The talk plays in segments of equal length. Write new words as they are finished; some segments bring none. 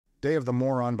Day of the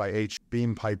Moron by H.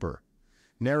 Beam Piper.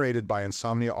 Narrated by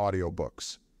Insomnia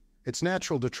Audiobooks. It's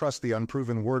natural to trust the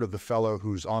unproven word of the fellow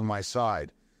who's on my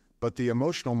side, but the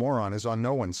emotional moron is on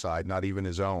no one's side, not even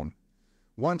his own.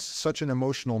 Once, such an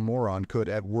emotional moron could,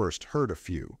 at worst, hurt a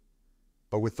few.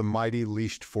 But with the mighty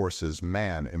leashed forces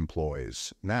man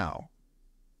employs now.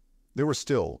 There were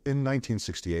still, in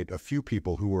 1968, a few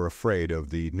people who were afraid of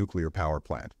the nuclear power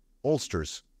plant.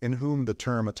 Oldsters, in whom the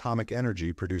term atomic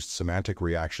energy produced semantic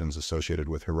reactions associated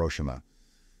with Hiroshima.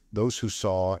 Those who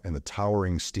saw in the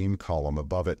towering steam column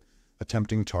above it a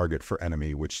tempting target for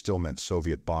enemy, which still meant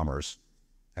Soviet bombers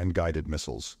and guided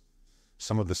missiles.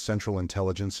 Some of the Central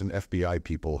Intelligence and FBI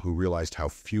people who realized how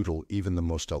futile even the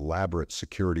most elaborate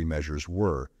security measures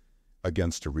were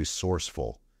against a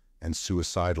resourceful and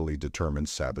suicidally determined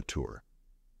saboteur.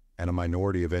 And a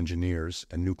minority of engineers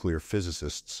and nuclear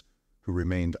physicists who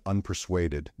remained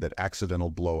unpersuaded that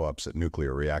accidental blow-ups at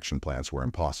nuclear reaction plants were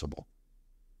impossible.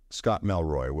 Scott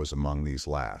Melroy was among these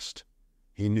last.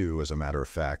 He knew, as a matter of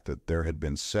fact, that there had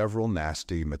been several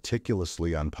nasty,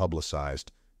 meticulously unpublicized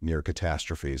near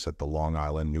catastrophes at the Long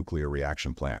Island nuclear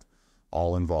reaction plant,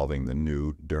 all involving the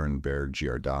new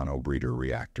Dernberg-Giordano breeder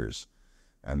reactors,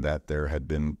 and that there had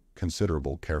been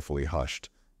considerable, carefully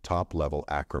hushed, top-level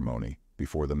acrimony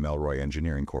before the Melroy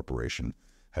Engineering Corporation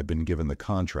had been given the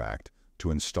contract to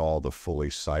install the fully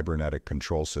cybernetic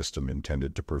control system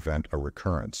intended to prevent a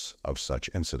recurrence of such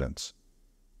incidents.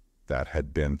 That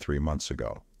had been 3 months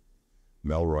ago.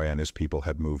 Melroy and his people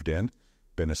had moved in,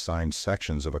 been assigned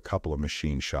sections of a couple of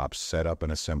machine shops, set up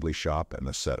an assembly shop and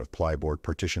a set of plyboard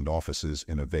partitioned offices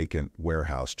in a vacant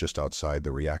warehouse just outside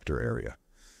the reactor area,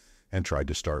 and tried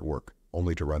to start work,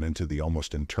 only to run into the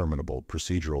almost interminable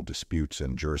procedural disputes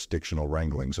and jurisdictional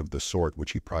wranglings of the sort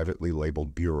which he privately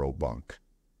labeled bureau bunk.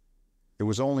 It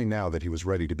was only now that he was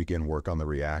ready to begin work on the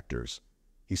reactors.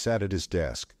 He sat at his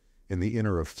desk, in the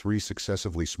inner of 3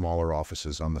 successively smaller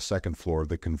offices on the second floor of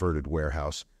the converted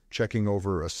warehouse, checking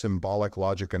over a symbolic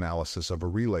logic analysis of a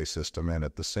relay system and,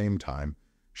 at the same time,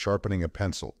 sharpening a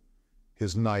pencil,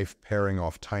 his knife paring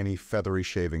off tiny, feathery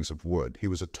shavings of wood. He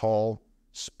was a tall,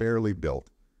 sparely built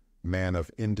man of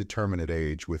indeterminate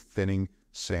age with thinning,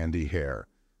 sandy hair,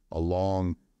 a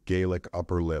long, Gaelic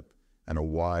upper lip, and a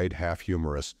wide,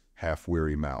 half-humorous,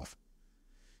 half-weary mouth.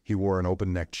 He wore an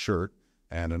open-necked shirt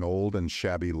and an old and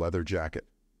shabby leather jacket,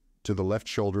 to the left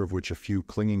shoulder of which a few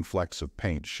clinging flecks of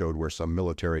paint showed where some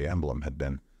military emblem had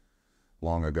been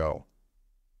long ago.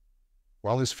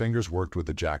 While his fingers worked with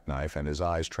the jackknife and his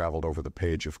eyes traveled over the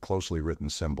page of closely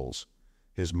written symbols,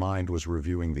 his mind was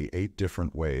reviewing the 8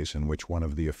 different ways in which one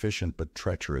of the efficient but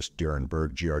treacherous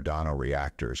Dernberg-Giordano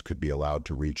reactors could be allowed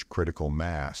to reach critical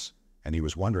mass, and he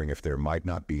was wondering if there might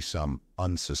not be some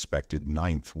unsuspected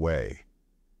 9th way.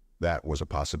 That was a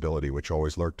possibility which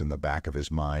always lurked in the back of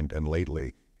his mind, and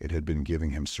lately it had been giving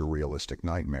him surrealistic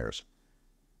nightmares.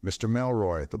 "Mr.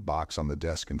 Melroy," the box on the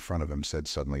desk in front of him said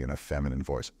suddenly in a feminine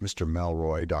voice. "Mr.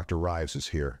 Melroy, Dr. Rives is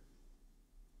here."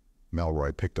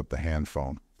 Melroy picked up the hand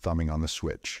phone, thumbing on the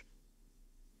switch.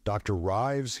 "Dr.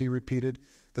 Rives," he repeated.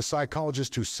 "The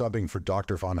psychologist who's subbing for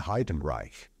Dr. von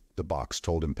Heidenreich," the box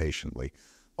told him patiently.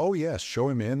 "Oh yes, show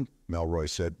him in," Melroy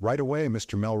said. "Right away,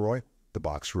 Mr. Melroy," the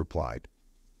box replied.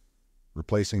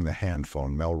 Replacing the hand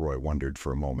phone, Melroy wondered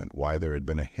for a moment why there had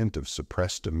been a hint of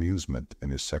suppressed amusement in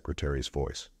his secretary's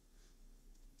voice.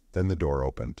 Then the door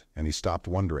opened, and he stopped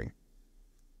wondering.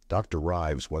 Dr.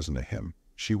 Rives wasn't a him.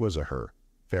 She was a her.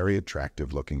 Very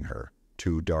attractive-looking her.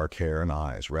 2 dark hair and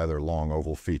eyes, rather long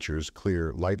oval features,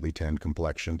 clear, lightly tanned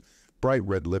complexion, bright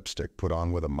red lipstick put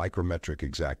on with a micrometric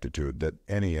exactitude that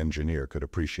any engineer could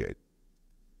appreciate.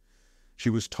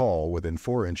 She was tall, within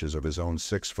 4 inches of his own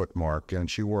 6-foot mark, and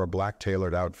she wore a black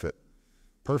tailored outfit,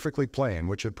 perfectly plain,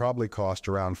 which had probably cost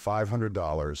around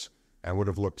 $500 and would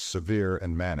have looked severe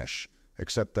and mannish,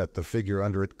 except that the figure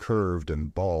under it curved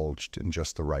and bulged in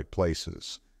just the right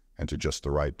places, and to just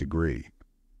the right degree.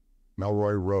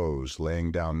 Melroy rose,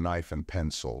 laying down knife and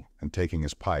pencil, and taking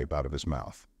his pipe out of his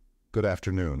mouth. "Good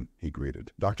afternoon," he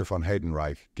greeted. "Dr. von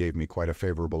Heidenreich gave me quite a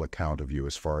favorable account of you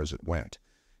as far as it went.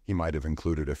 He might have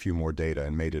included a few more data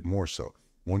and made it more so.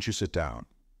 Won't you sit down?"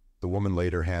 The woman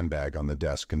laid her handbag on the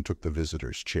desk and took the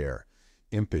visitor's chair,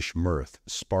 impish mirth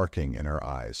sparking in her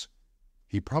eyes.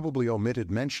 "He probably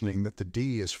omitted mentioning that the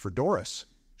D is for Doris,"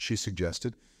 she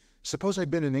suggested. "Suppose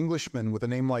I'd been an Englishman with a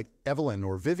name like Evelyn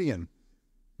or Vivian."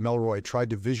 Melroy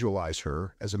tried to visualize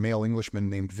her as a male Englishman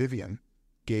named Vivian,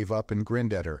 gave up and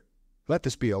grinned at her. "Let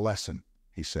this be a lesson,"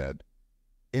 he said.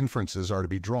 "Inferences are to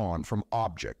be drawn from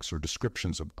objects or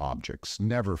descriptions of objects,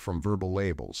 never from verbal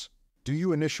labels. Do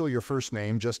you initial your first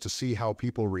name just to see how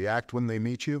people react when they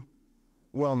meet you?"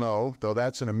 Well, no, though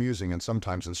that's an amusing and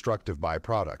sometimes instructive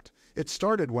byproduct. It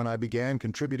started when I began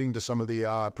contributing to some of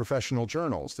the professional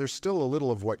journals. There's still a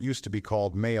little of what used to be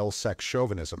called male sex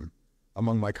chauvinism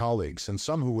among my colleagues, and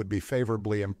some who would be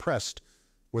favorably impressed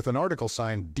with an article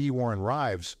signed D. Warren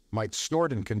Rives might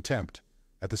snort in contempt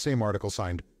at the same article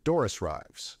signed Doris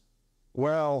Rives.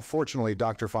 Well, fortunately,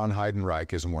 Dr. von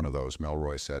Heidenreich isn't one of those,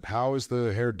 Melroy said. How is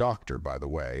the Herr Doctor, by the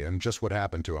way, and just what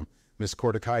happened to him? Miss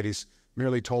Cortikides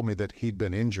merely told me that he'd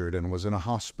been injured and was in a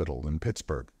hospital in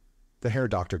Pittsburgh. The Herr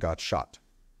Doctor got shot,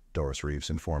 Doris Reeves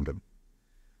informed him.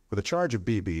 With a charge of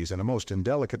BBs and a most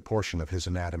indelicate portion of his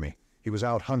anatomy, he was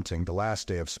out hunting the last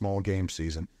day of small game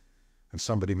season, and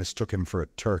somebody mistook him for a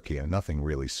turkey, and nothing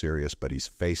really serious, but he's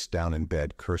face down in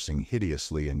bed cursing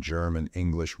hideously in German,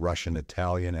 English, Russian,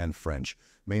 Italian, and French,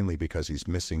 mainly because he's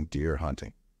missing deer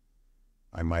hunting.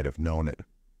 I might have known it,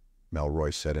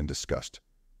 Melroy said in disgust.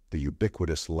 The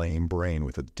ubiquitous lame brain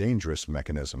with a dangerous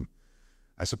mechanism.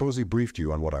 I suppose he briefed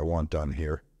you on what I want done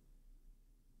here.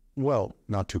 Well,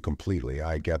 not too completely.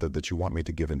 I gathered that you want me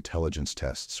to give intelligence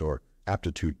tests or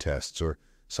aptitude tests or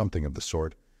something of the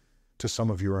sort to some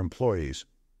of your employees.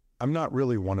 I'm not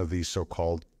really one of these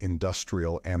so-called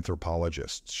industrial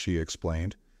anthropologists, she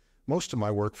explained. Most of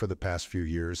my work for the past few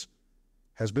years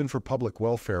has been for public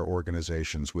welfare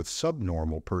organizations with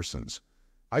subnormal persons.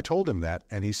 I told him that,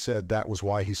 and he said that was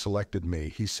why he selected me.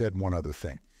 He said one other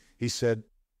thing. He said,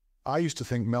 I used to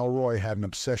think Melroy had an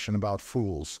obsession about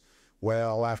fools.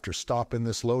 Well, after stopping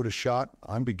this load shot,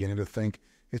 I'm beginning to think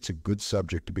it's a good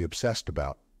subject to be obsessed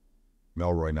about.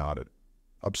 Melroy nodded.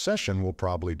 Obsession will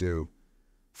probably do.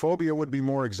 Phobia would be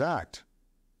more exact.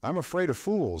 I'm afraid of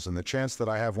fools, and the chance that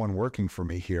I have one working for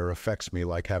me here affects me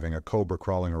like having a cobra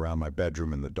crawling around my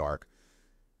bedroom in the dark.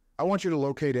 I want you to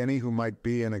locate any who might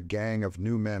be in a gang of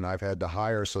new men I've had to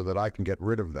hire so that I can get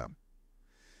rid of them.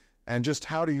 And just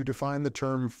how do you define the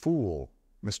term fool,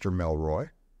 Mr. Melroy?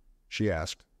 She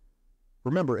asked.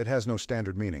 Remember, it has no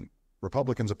standard meaning.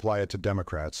 Republicans apply it to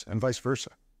Democrats, and vice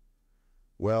versa.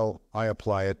 Well, I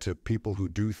apply it to people who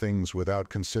do things without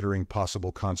considering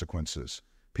possible consequences.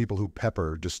 People who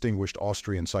pepper distinguished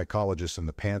Austrian psychologists in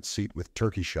the pants seat with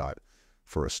turkey shot,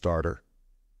 for a starter.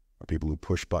 Or people who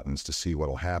push buttons to see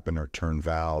what'll happen or turn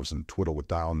valves and twiddle with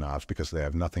dial knobs because they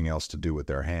have nothing else to do with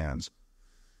their hands.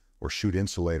 Or shoot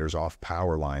insulators off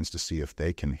power lines to see if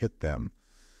they can hit them.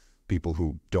 People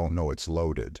who don't know it's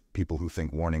loaded. People who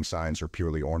think warning signs are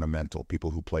purely ornamental.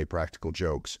 People who play practical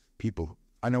jokes.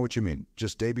 I know what you mean.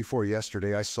 Just day before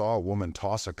yesterday, I saw a woman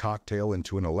toss a cocktail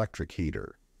into an electric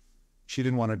heater. She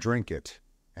didn't want to drink it,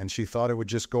 and she thought it would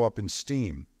just go up in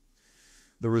steam.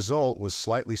 The result was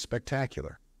slightly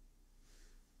spectacular.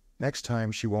 Next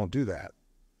time, she won't do that.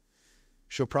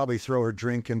 She'll probably throw her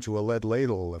drink into a lead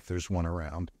ladle if there's one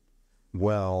around.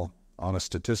 Well, on a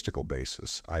statistical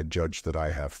basis, I judge that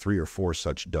I have 3 or 4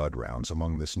 such dud rounds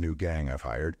among this new gang I've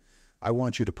hired. I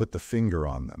want you to put the finger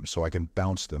on them so I can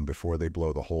bounce them before they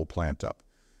blow the whole plant up,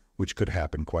 which could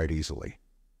happen quite easily.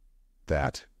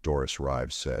 That, Doris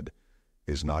Rives said,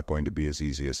 is not going to be as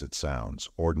easy as it sounds.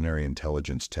 Ordinary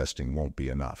intelligence testing won't be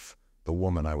enough. The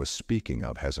woman I was speaking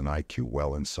of has an IQ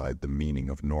well inside the meaning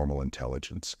of normal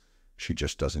intelligence. She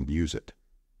just doesn't use it.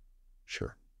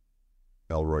 Sure.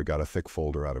 Melroy got a thick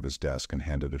folder out of his desk and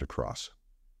handed it across.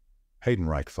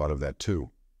 Heidenreich thought of that too.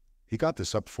 He got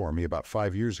this up for me about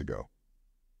 5 years ago.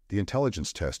 The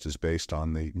intelligence test is based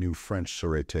on the new French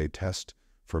Sûreté test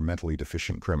for mentally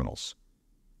deficient criminals.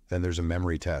 Then there's a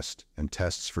memory test and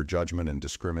tests for judgment and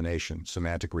discrimination,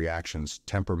 semantic reactions,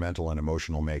 temperamental and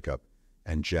emotional makeup,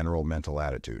 and general mental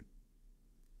attitude.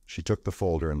 She took the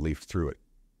folder and leafed through it.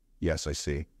 Yes, I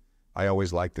see. I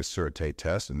always liked this Sûreté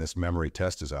test, and this memory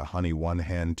test is a honey 1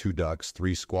 hen, 2 ducks,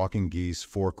 3 squawking geese,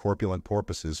 4 corpulent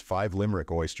porpoises, 5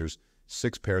 limerick oysters,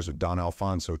 6 pairs of Don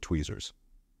Alfonso tweezers.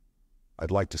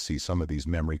 I'd like to see some of these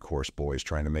memory course boys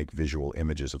trying to make visual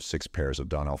images of 6 pairs of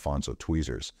Don Alfonso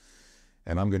tweezers.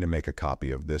 And I'm going to make a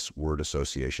copy of this word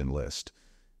association list.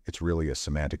 It's really a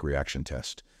semantic reaction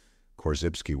test.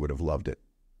 Korzybski would have loved it.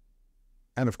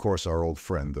 And of course our old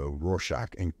friend, the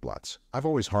Rorschach inkblots. I've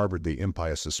always harbored the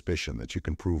impious suspicion that you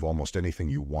can prove almost anything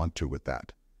you want to with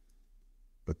that.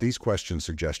 But these question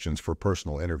suggestions for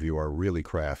personal interview are really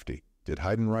crafty. Did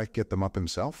Heidenreich get them up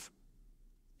himself?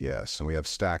 Yes, and we have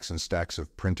stacks and stacks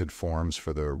of printed forms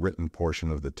for the written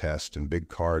portion of the test and big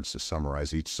cards to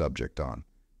summarize each subject on.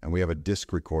 And we have a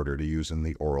disc recorder to use in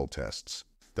the oral tests.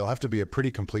 There'll have to be a pretty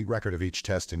complete record of each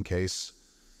test in case.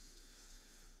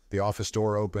 The office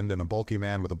door opened and a bulky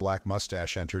man with a black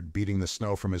mustache entered, beating the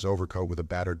snow from his overcoat with a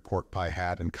battered pork pie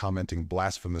hat and commenting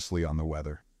blasphemously on the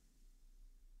weather.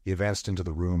 He advanced into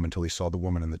the room until he saw the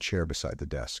woman in the chair beside the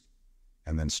desk.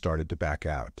 and then started to back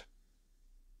out.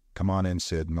 "Come on in,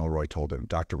 Sid," Melroy told him.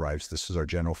 "Dr. Rives, this is our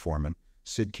general foreman.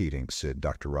 Sid Keating, Sid,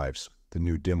 Dr. Rives, the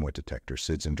new dimwit detector.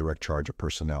 Sid's in direct charge of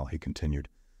personnel," he continued.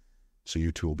 "So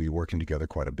you two will be working together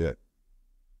quite a bit."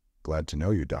 "Glad to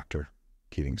know you, Doctor,"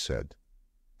 Keating said.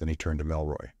 Then he turned to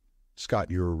Melroy.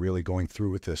 "Scott, you're really going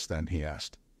through with this then?" he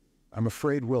asked. "I'm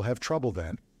afraid we'll have trouble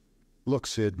then." "Look,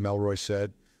 Sid," Melroy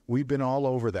said, "we've been all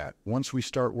over that. Once we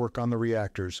start work on the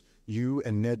reactors, you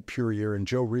and Ned Puryear and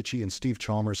Joe Ritchie and Steve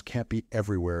Chalmers can't be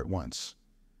everywhere at once.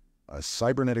 A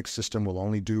cybernetic system will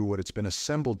only do what it's been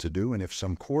assembled to do, and if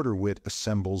some quarter-wit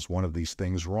assembles one of these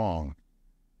things wrong—"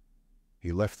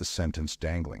 He left the sentence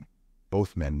dangling.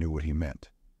 Both men knew what he meant.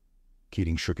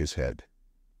 Keating shook his head.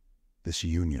 "This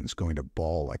union's going to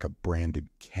bawl like a branded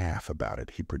calf about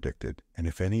it," he predicted, "and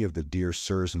if any of the dear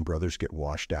sirs and brothers get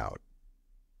washed out—"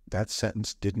 That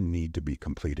sentence didn't need to be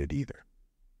completed either.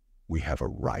 "We have a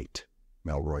right,"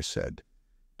 Melroy said,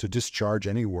 "to discharge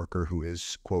any worker who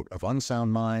is, quote, of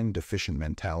unsound mind, deficient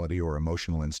mentality, or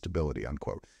emotional instability,"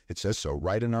 unquote. It says so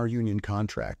right in our union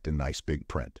contract in nice big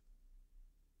print.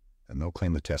 "And they'll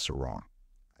claim the tests are wrong.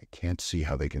 I can't see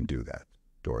how they can do that,"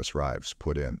 Doris Rives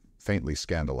put in, faintly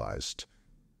scandalized.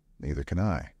 "Neither can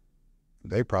I."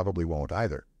 "They probably won't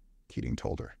either," Keating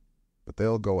told her. "But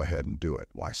they'll go ahead and do it.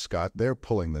 Why, Scott, they're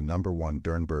pulling the #1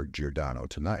 Dernberg Giordano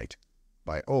tonight.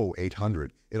 By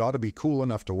 0800, it ought to be cool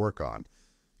enough to work on.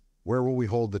 Where will we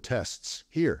hold the tests?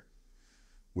 Here."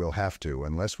 "We'll have to,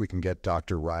 unless we can get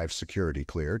Dr. Rives' security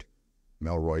cleared."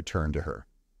 Melroy turned to her.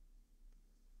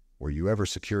 "Were you ever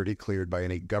security cleared by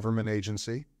any government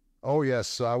agency?" "Oh,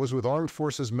 yes. I was with Armed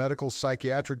Forces Medical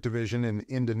Psychiatric Division in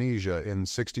Indonesia in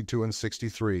 '62 and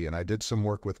 '63, and I did some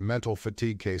work with mental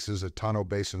fatigue cases at Tano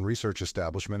Basin Research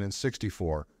Establishment in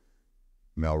 '64.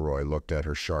 Melroy looked at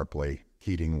her sharply.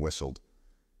 Keating whistled.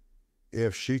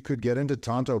 "If she could get into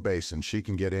Tonto Basin, she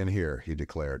can get in here," he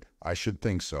declared. "I should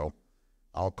think so.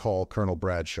 I'll call Colonel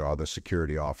Bradshaw, the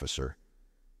security officer.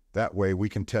 That way we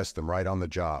can test them right on the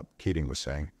job," Keating was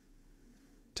saying.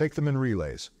 "Take them in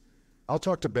relays. I'll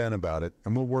talk to Ben about it,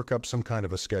 and we'll work up some kind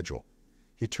of a schedule."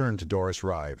 He turned to Doris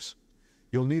Rives.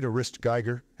 "You'll need a wrist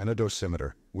geiger and a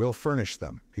dosimeter. We'll furnish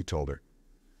them," he told her.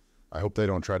 "I hope they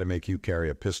don't try to make you carry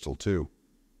a pistol, too."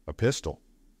 "A pistol?"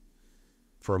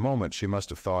 For a moment, she must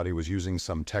have thought he was using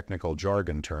some technical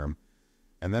jargon term,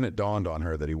 and then it dawned on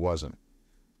her that he wasn't.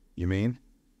 "You mean?"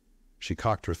 She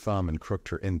cocked her thumb and crooked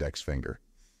her index finger.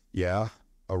 "Yeah,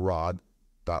 a rod.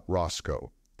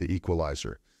 Roscoe, the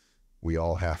equalizer. We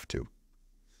all have to."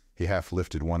 He half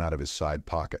lifted one out of his side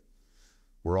pocket.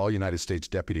 "We're all United States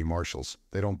deputy marshals.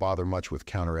 They don't bother much with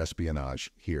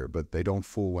counter-espionage here, but they don't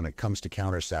fool when it comes to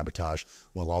counter-sabotage.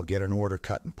 Well, I'll get an order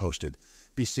cut and posted.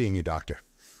 Be seeing you, Doctor."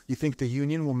 "You think the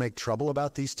union will make trouble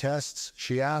about these tests?"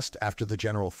 she asked after the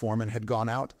general foreman had gone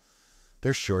out.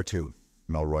 "They're sure to,"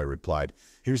 Melroy replied.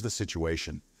 "Here's the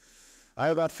situation. I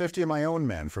have about 50 of my own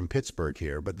men from Pittsburgh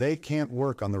here, but they can't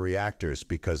work on the reactors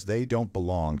because they don't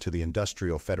belong to the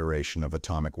Industrial Federation of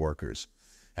Atomic Workers.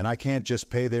 And I can't just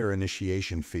pay their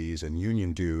initiation fees and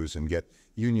union dues and get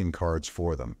union cards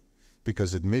for them,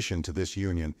 because admission to this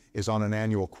union is on an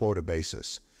annual quota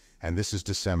basis, and this is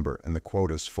December and the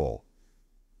quota's full.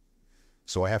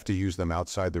 So I have to use them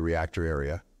outside the reactor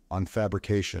area on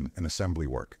fabrication and assembly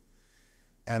work.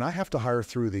 And I have to hire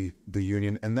through the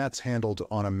union, and that's handled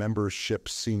on a membership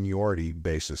seniority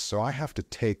basis, so I have to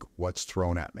take what's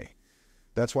thrown at me.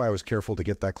 That's why I was careful to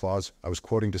get that clause I was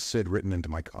quoting to Sid written into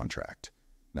my contract.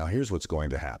 Now here's what's going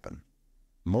to happen.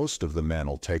 Most of the men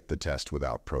will take the test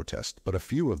without protest, but a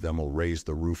few of them will raise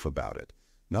the roof about it.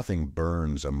 Nothing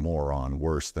burns a moron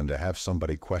worse than to have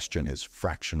somebody question his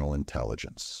fractional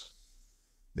intelligence.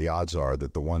 The odds are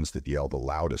that the ones that yell the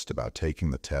loudest about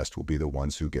taking the test will be the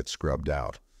ones who get scrubbed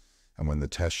out, and when the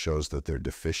test shows that they're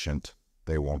deficient,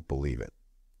 they won't believe it.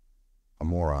 A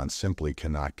moron simply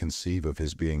cannot conceive of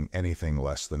his being anything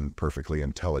less than perfectly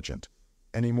intelligent,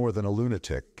 any more than a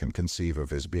lunatic can conceive of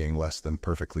his being less than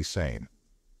perfectly sane.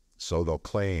 So they'll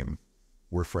claim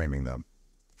we're framing them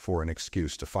for an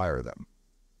excuse to fire them.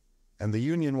 And the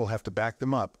union will have to back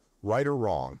them up, right or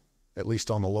wrong, at least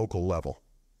on the local level.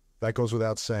 That goes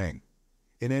without saying.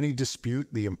 In any dispute,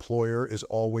 the employer is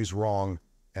always wrong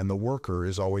and the worker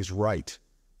is always right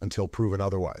until proven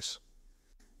otherwise.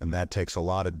 And that takes a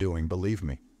lot of doing, believe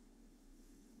me.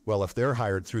 Well, if they're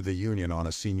hired through the union on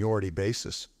a seniority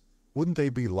basis, wouldn't they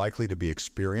be likely to be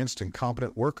experienced and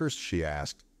competent workers, she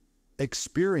asked.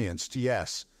 Experienced,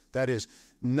 yes. That is,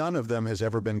 none of them has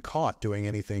ever been caught doing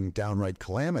anything downright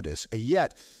calamitous.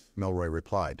 Yet, Melroy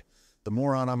replied, the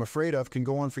moron I'm afraid of can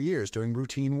go on for years doing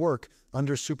routine work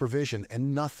under supervision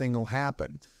and nothing will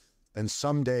happen. And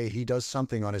someday he does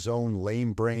something on his own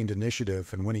lame-brained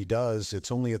initiative, and when he does,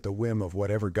 it's only at the whim of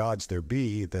whatever gods there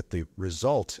be that the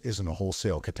result isn't a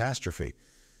wholesale catastrophe.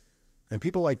 And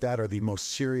people like that are the most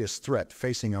serious threat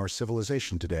facing our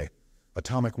civilization today.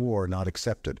 Atomic war not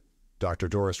accepted. Dr.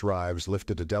 Doris Rives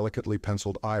lifted a delicately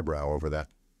penciled eyebrow over that.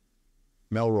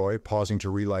 Melroy, pausing to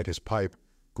relight his pipe,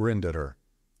 grinned at her.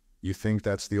 "You think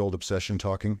that's the old obsession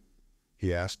talking?"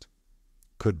 he asked.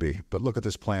 "Could be, but look at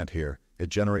this plant here. It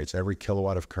generates every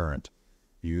kilowatt of current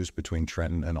used between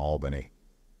Trenton and Albany,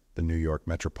 the New York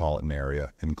metropolitan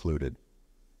area included,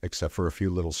 except for a few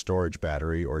little storage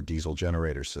battery or diesel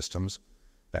generator systems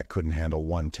that couldn't handle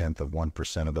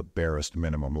 0.1% of the barest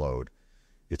minimum load.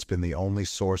 It's been the only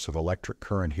source of electric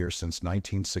current here since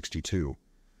 1962,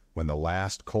 when the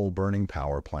last coal-burning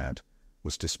power plant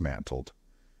was dismantled.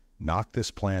 Knock this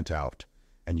plant out,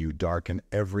 and you darken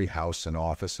every house and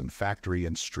office and factory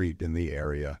and street in the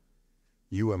area.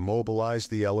 You immobilize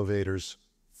the elevators.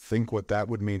 Think what that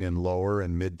would mean in lower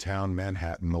and midtown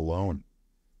Manhattan alone.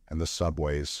 And the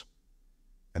subways.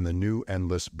 And the new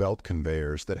endless belt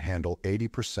conveyors that handle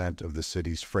 80% of the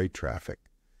city's freight traffic.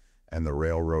 And the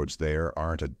railroads there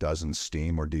aren't a dozen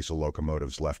steam or diesel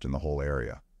locomotives left in the whole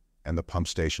area. And the pump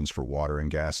stations for water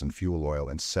and gas and fuel oil,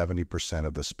 and 70%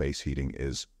 of the space heating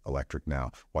is electric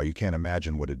now. Why, you can't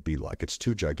imagine what it'd be like. It's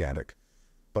too gigantic.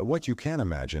 But what you can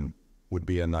imagine would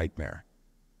be a nightmare.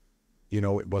 You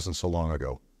know, it wasn't so long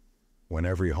ago when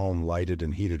every home lighted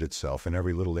and heated itself, and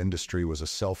every little industry was a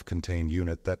self-contained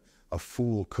unit, that a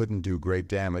fool couldn't do great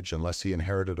damage unless he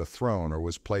inherited a throne or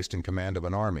was placed in command of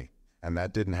an army. And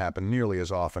that didn't happen nearly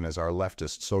as often as our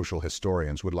leftist social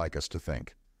historians would like us to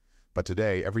think. But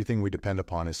today, everything we depend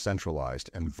upon is centralized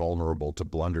and vulnerable to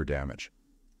blunder damage.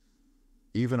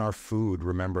 Even our food,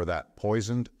 remember that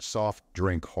poisoned soft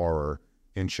drink horror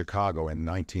in Chicago in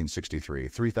 1963,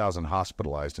 3,000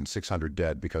 hospitalized and 600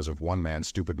 dead because of one man's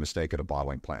stupid mistake at a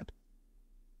bottling plant.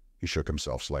 He shook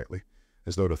himself slightly,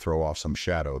 as though to throw off some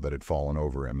shadow that had fallen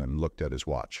over him, and looked at his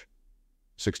watch.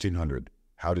 1600.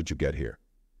 How did you get here?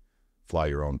 Fly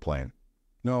your own plane.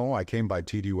 No, I came by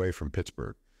TDUA from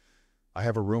Pittsburgh. I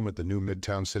have a room at the new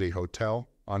Midtown City Hotel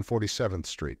on 47th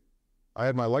Street. I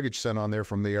had my luggage sent on there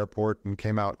from the airport and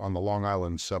came out on the Long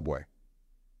Island subway.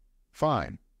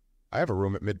 Fine. I have a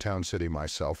room at Midtown City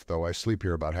myself, though I sleep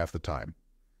here about half the time.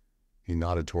 He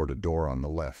nodded toward a door on the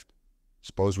left.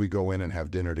 Suppose we go in and have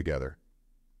dinner together.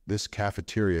 This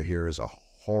cafeteria here is a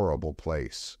horrible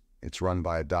place. It's run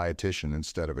by a dietitian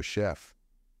instead of a chef.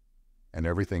 And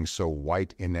everything's so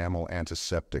white enamel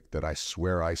antiseptic that I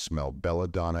swear I smell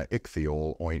belladonna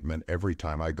ichthyol ointment every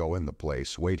time I go in the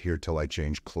place. Wait here till I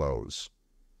change clothes.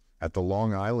 At the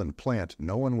Long Island plant,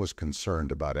 no one was concerned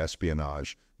about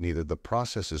espionage. Neither the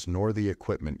processes nor the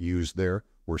equipment used there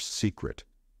were secret.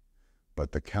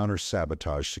 But the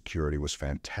counter-sabotage security was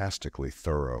fantastically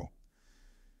thorough.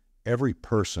 Every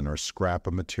person or scrap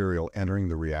of material entering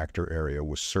the reactor area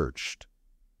was searched.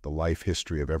 The life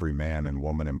history of every man and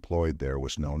woman employed there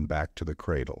was known back to the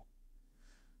cradle.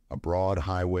 A broad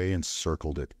highway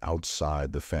encircled it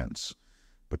outside the fence,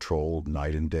 patrolled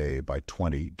night and day by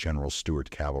 20 General Stuart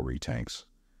cavalry tanks.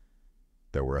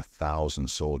 There were 1,000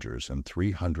 soldiers and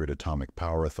 300 Atomic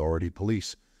Power Authority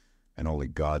police, and only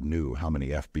God knew how many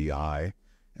FBI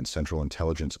and Central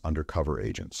Intelligence undercover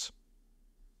agents.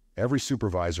 Every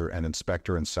supervisor and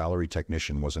inspector and salary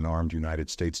technician was an armed United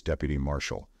States deputy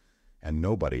marshal, and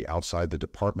nobody outside the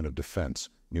Department of Defense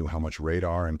knew how much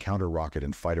radar and counter-rocket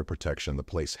and fighter protection the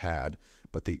place had,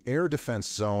 but the air defense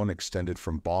zone extended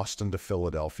from Boston to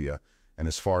Philadelphia and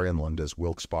as far inland as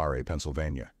Wilkes-Barre,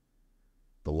 Pennsylvania.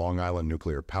 The Long Island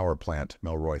nuclear power plant,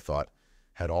 Melroy thought,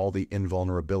 had all the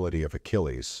invulnerability of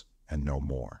Achilles and no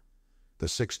more. The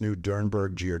 6 new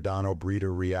Dernberg-Giordano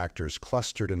breeder reactors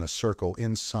clustered in a circle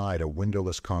inside a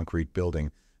windowless concrete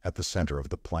building at the center of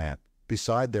the plant.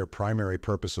 Beside their primary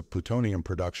purpose of plutonium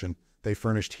production, they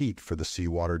furnished heat for the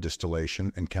seawater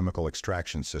distillation and chemical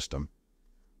extraction system,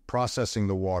 processing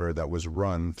the water that was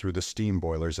run through the steam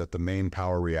boilers at the main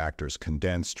power reactors,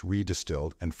 condensed,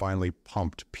 redistilled, and finally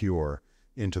pumped pure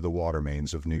into the water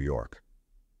mains of New York.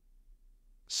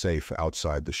 Safe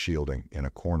outside the shielding, in a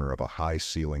corner of a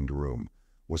high-ceilinged room,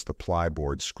 was the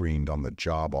plyboard screened on the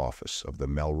job office of the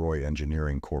Melroy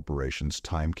Engineering Corporation's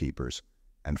timekeepers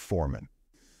and foremen.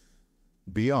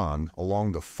 Beyond,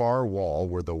 along the far wall,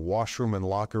 were the washroom and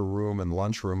locker room and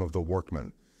lunchroom of the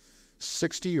workmen.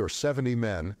 60 or 70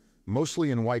 men,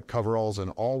 mostly in white coveralls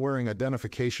and all wearing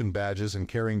identification badges and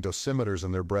carrying dosimeters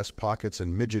in their breast pockets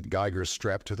and midget Geigers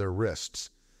strapped to their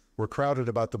wrists, were crowded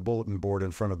about the bulletin board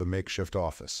in front of the makeshift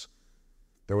office.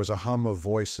 There was a hum of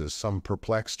voices, some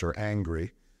perplexed or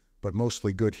angry, but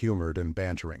mostly good-humored and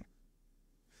bantering.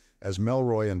 As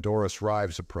Melroy and Doris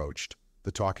Rives approached,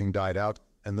 the talking died out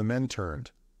and the men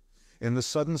turned. In the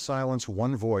sudden silence,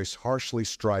 one voice, harshly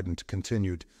strident,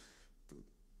 continued,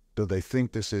 "Do they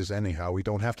think this is anyhow? We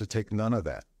don't have to take none of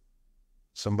that."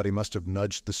 Somebody must have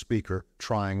nudged the speaker,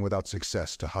 trying without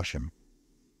success to hush him.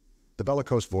 The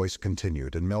bellicose voice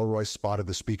continued, and Melroy spotted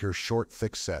the speaker short,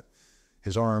 thick-set,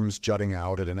 his arms jutting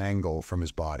out at an angle from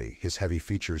his body, his heavy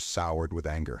features soured with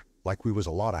anger, like we was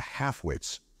a lot of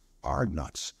half-wits. "Our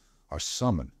nuts are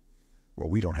summoned. Well,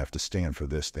 we don't have to stand for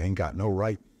this. They ain't got no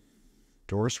right."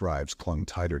 Doris Rives clung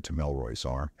tighter to Melroy's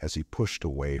arm as he pushed a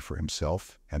way for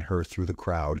himself and her through the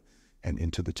crowd and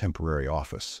into the temporary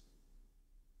office.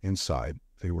 Inside,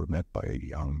 they were met by a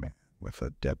young man with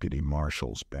a deputy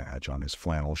marshal's badge on his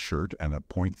flannel shirt and a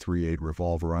 .38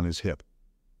 revolver on his hip.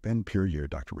 "Ben Puryear,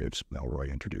 Dr. Rives,"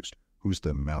 Melroy introduced. "Who's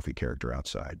the mouthy character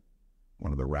outside?"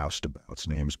 "One of the roustabouts.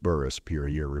 Name's Burris,"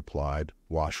 Puryear replied.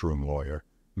 "Washroom lawyer."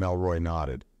 Melroy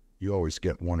nodded. "You always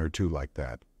get one or two like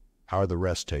that. How are the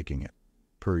rest taking it?"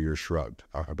 Puryear shrugged.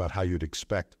 "About how you'd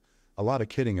expect. A lot of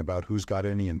kidding about who's got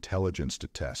any intelligence to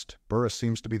test. Burris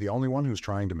seems to be the only one who's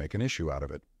trying to make an issue out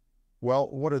of it." "Well,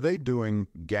 what are they doing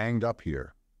ganged up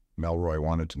here?" Melroy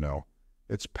wanted to know.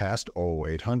 "It's past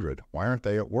 0800. Why aren't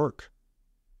they at work?"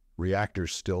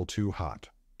 "Reactor's still too hot.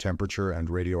 Temperature and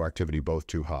radioactivity both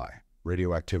too high.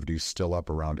 Radioactivity's still up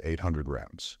around 800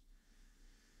 rounds."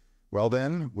 "Well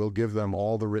then, we'll give them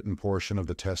all the written portion of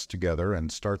the test together and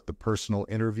start the personal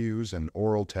interviews and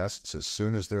oral tests as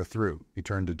soon as they're through." He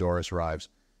turned to Doris Rives.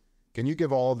 "Can you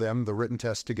give all of them the written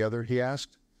test together?" he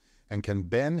asked. "And can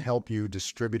Ben help you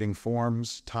distributing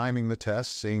forms, timing the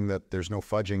tests, seeing that there's no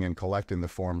fudging and collecting the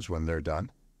forms when they're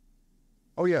done?"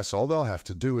 "Oh yes, all they'll have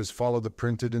to do is follow the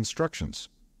printed instructions."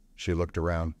 She looked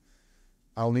around.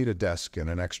 "I'll need a desk and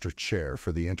an extra chair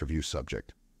for the interview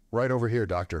subject." "Right over here,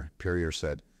 Doctor," Puryear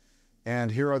said.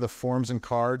 "And here are the forms and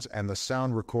cards and the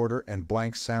sound recorder and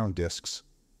blank sound discs."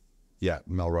 "Yeah,"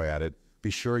 Melroy added.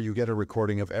 "Be sure you get a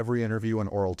recording of every interview and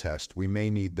oral test. We may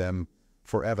need them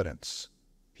for evidence."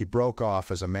 He broke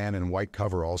off as a man in white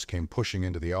coveralls came pushing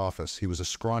into the office. He was a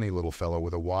scrawny little fellow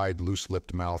with a wide,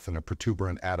 loose-lipped mouth and a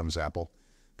protuberant Adam's apple.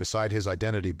 Beside his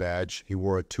identity badge, he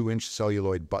wore a 2-inch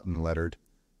celluloid button lettered,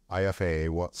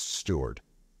 IFA Steward.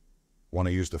 "Want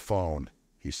to use the phone,"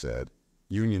 he said.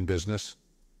 "Union business?"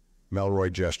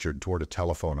 Melroy gestured toward a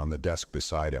telephone on the desk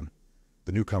beside him.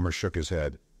 The newcomer shook his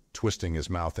head, twisting his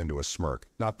mouth into a smirk.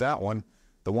 "Not that one.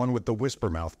 The one with the whisper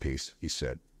mouthpiece," he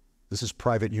said. "This is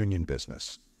private union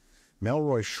business."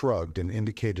 Melroy shrugged and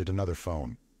indicated another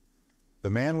phone. The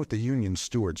man with the union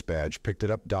steward's badge picked it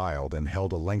up, dialed, and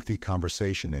held a lengthy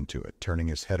conversation into it, turning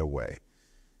his head away,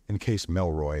 in case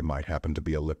Melroy might happen to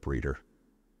be a lip reader.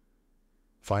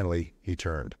 Finally, he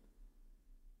turned.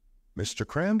 "Mr.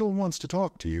 Crandall wants to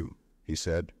talk to you," he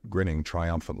said, grinning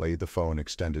triumphantly, the phone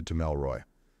extended to Melroy.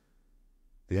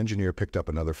 The engineer picked up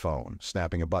another phone,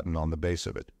 snapping a button on the base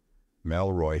of it.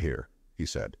 "Melroy here," he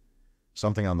said.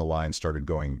 Something on the line started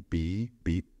going beep,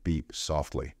 beep, beep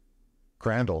softly.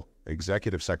 "Crandall,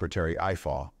 Executive Secretary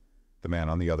IFAW." The man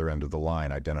on the other end of the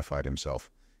line identified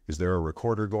himself. "Is there a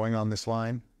recorder going on this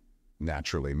line?"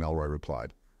 "Naturally," Melroy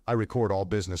replied. "I record all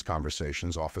business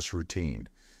conversations, office routine."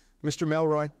 "Mr.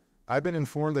 Melroy, I've been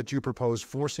informed that you propose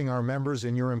forcing our members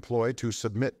in your employ to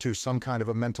submit to some kind of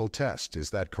a mental test. Is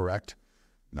that correct?"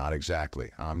 "Not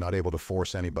exactly. I'm not able to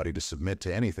force anybody to submit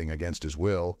to anything against his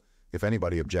will. If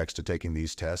anybody objects to taking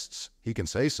these tests, he can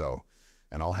say so,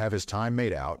 and I'll have his time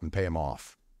made out and pay him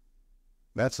off."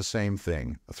 "That's the same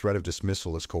thing. A threat of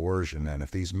dismissal is coercion, and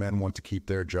if these men want to keep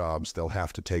their jobs, they'll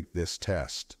have to take this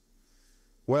test."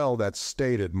 "Well, that's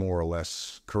stated more or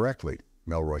less correctly,"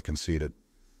 Melroy conceded.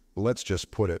 "Let's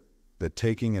just put it that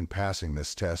taking and passing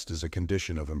this test is a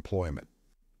condition of employment.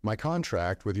 My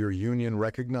contract with your union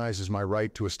recognizes my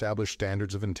right to establish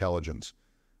standards of intelligence.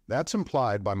 That's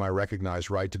implied by my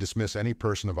recognized right to dismiss any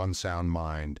person of unsound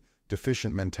mind,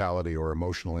 deficient mentality, or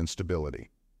emotional instability.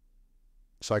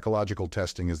 Psychological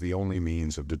testing is the only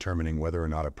means of determining whether or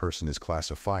not a person is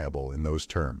classifiable in those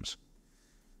terms.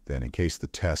 Then, in case the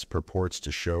test purports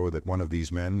to show that one of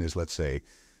these men is, let's say,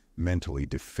 mentally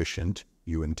deficient,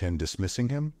 you intend dismissing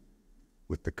him?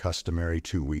 With the customary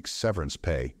 2 weeks severance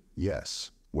pay,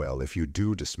 yes. Well, if you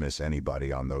do dismiss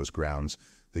anybody on those grounds,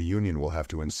 the union will have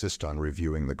to insist on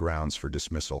reviewing the grounds for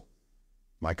dismissal.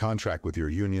 My contract with your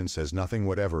union says nothing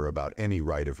whatever about any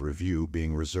right of review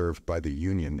being reserved by the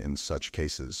union in such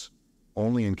cases.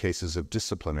 Only in cases of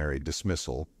disciplinary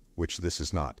dismissal, which this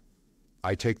is not.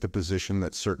 I take the position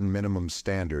that certain minimum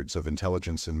standards of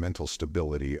intelligence and mental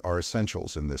stability are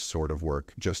essentials in this sort of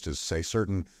work, just as, say,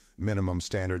 certain minimum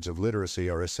standards of literacy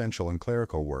are essential in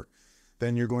clerical work.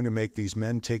 Then you're going to make these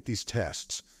men take these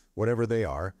tests, whatever they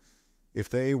are. If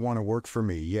they want to work for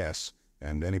me, yes,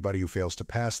 and anybody who fails to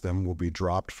pass them will be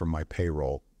dropped from my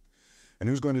payroll. And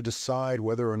who's going to decide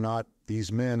whether or not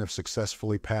these men have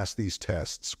successfully passed these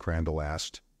tests? Crandall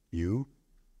asked. You?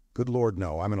 Good Lord,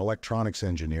 no. I'm an electronics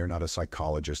engineer, not a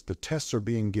psychologist. The tests are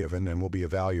being given and will be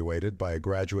evaluated by a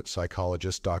graduate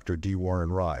psychologist, Dr. D.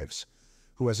 Warren Rives,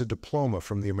 who has a diploma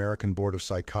from the American Board of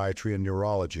Psychiatry and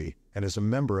Neurology and is a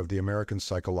member of the American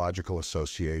Psychological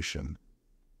Association.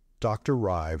 Dr.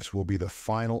 Rives will be the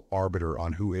final arbiter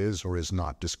on who is or is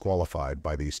not disqualified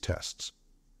by these tests.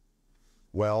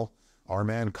 Well, our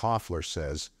man Koffler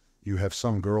says you have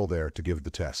some girl there to give the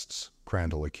tests,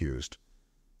 Crandall accused.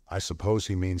 I suppose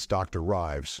he means Dr.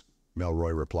 Rives,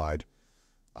 Melroy replied.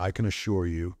 I can assure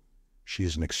you she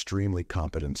is an extremely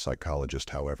competent psychologist,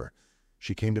 however.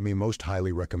 She came to me most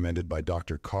highly recommended by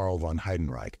Dr. Karl von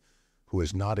Heidenreich, who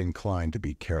is not inclined to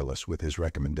be careless with his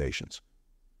recommendations.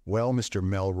 Well, Mr.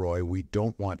 Melroy, we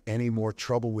don't want any more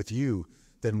trouble with you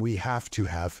than we have to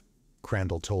have,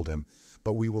 Crandall told him,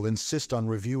 but we will insist on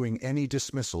reviewing any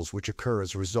dismissals which occur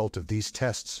as a result of these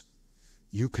tests.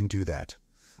 You can do that.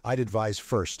 I'd advise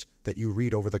first that you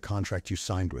read over the contract you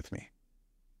signed with me.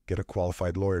 Get a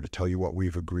qualified lawyer to tell you what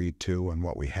we've agreed to and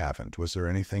what we haven't. Was there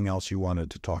anything else you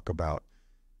wanted to talk about?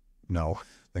 No.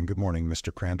 Then good morning,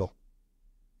 Mr. Crandall.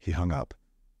 He hung up.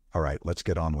 All right, let's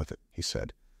get on with it, he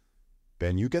said.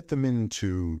 Ben, you get them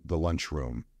into the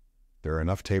lunchroom. There are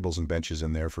enough tables and benches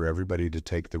in there for everybody to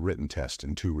take the written test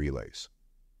in 2 relays.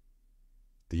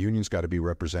 The union's got to be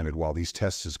represented while these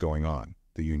tests is going on,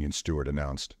 the union steward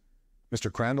announced.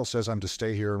 Mr. Crandall says I'm to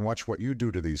stay here and watch what you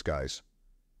do to these guys.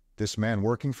 This man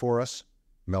working for us?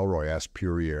 Melroy asked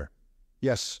Purrier.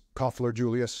 Yes, Koffler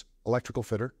Julius, electrical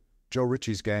fitter, Joe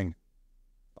Ritchie's gang.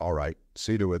 All right,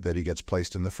 see to it that he gets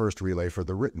placed in the first relay for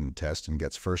the written test and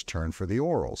gets first turn for the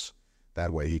orals.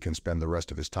 That way he can spend the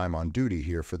rest of his time on duty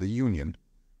here for the union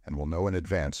and will know in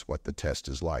advance what the test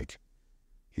is like.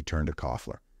 He turned to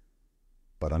Koffler.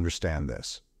 But understand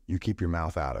this. You keep your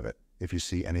mouth out of it. If you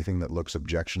see anything that looks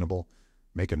objectionable,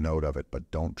 make a note of it, but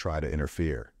don't try to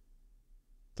interfere.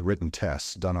 The written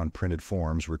tests, done on printed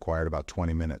forms, required about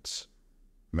 20 minutes.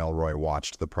 Melroy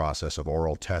watched the process of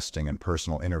oral testing and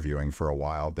personal interviewing for a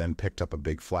while, then picked up a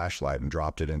big flashlight and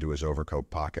dropped it into his overcoat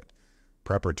pocket,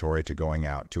 preparatory to going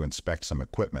out to inspect some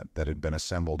equipment that had been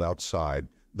assembled outside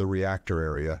the reactor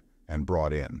area and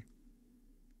brought in.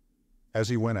 As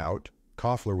he went out,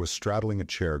 Koffler was straddling a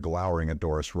chair, glowering at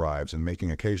Doris Rives and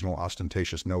making occasional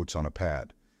ostentatious notes on a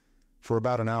pad. For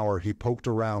about an hour, he poked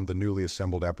around the newly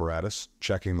assembled apparatus,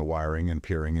 checking the wiring and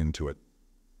peering into it.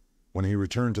 When he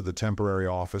returned to the temporary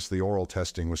office, the oral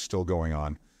testing was still going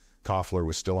on. Koffler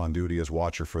was still on duty as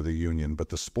watcher for the union, but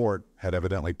the sport had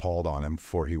evidently palled on him,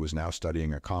 for he was now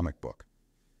studying a comic book.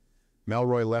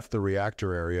 Melroy left the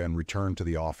reactor area and returned to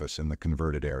the office in the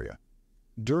converted area.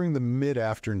 During the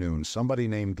mid-afternoon, somebody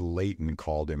named Layton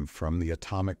called him from the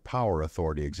Atomic Power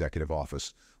Authority Executive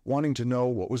Office, wanting to know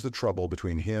what was the trouble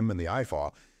between him and the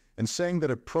IFAW, and saying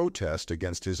that a protest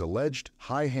against his alleged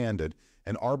high-handed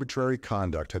and arbitrary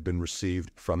conduct had been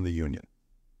received from the union.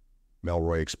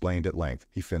 Melroy explained at length.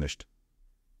 He finished.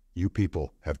 You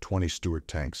people have 20 Stuart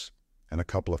tanks and a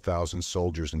couple of thousand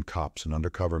soldiers and cops and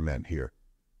undercover men here,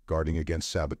 guarding against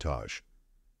sabotage.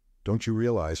 Don't you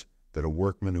realize that a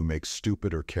workman who makes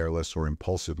stupid or careless or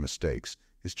impulsive mistakes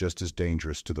is just as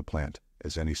dangerous to the plant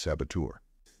as any saboteur?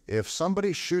 If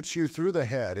somebody shoots you through the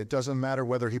head, it doesn't matter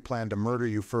whether he planned to murder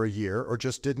you for a year or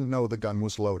just didn't know the gun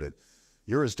was loaded.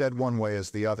 You're as dead one way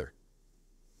as the other.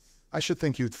 I should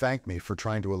think you'd thank me for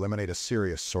trying to eliminate a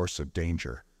serious source of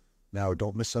danger. Now,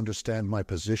 don't misunderstand my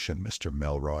position, Mr.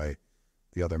 Melroy,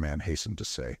 the other man hastened to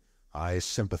say. I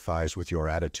sympathize with your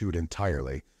attitude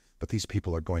entirely, but these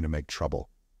people are going to make trouble.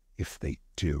 If they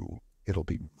do, it'll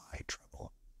be my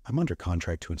trouble. I'm under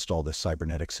contract to install this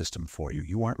cybernetic system for you.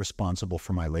 You aren't responsible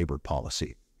for my labor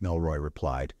policy, Melroy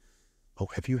replied. Oh,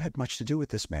 have you had much to do with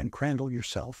this man, Crandall,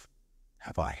 yourself?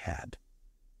 Have I had?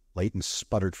 Layton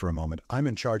sputtered for a moment. I'm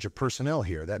in charge of personnel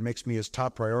here. That makes me his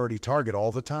top priority target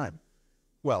all the time.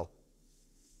 Well,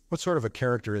 what sort of a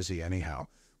character is he anyhow?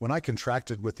 When I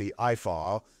contracted with the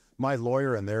IFAW, my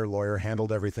lawyer and their lawyer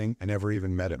handled everything. I never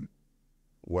even met him.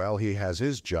 Well, he has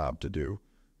his job to do.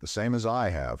 The same as I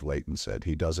have, Layton said.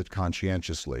 He does it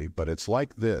conscientiously, but it's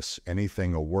like this.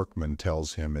 Anything a workman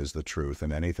tells him is the truth,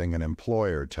 and anything an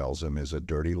employer tells him is a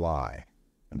dirty lie.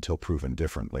 Until proven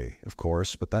differently, of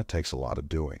course, but that takes a lot of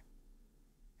doing.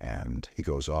 And he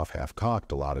goes off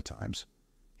half-cocked a lot of times.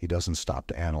 He doesn't stop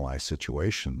to analyze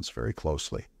situations very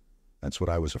closely. That's what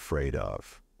I was afraid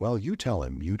of. Well, you tell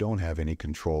him you don't have any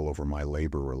control over my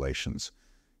labor relations.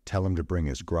 Tell him to bring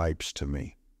his gripes to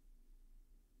me.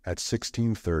 At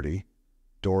 16:30,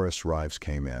 Doris Rives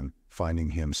came in,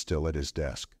 finding him still at his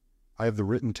desk. I have the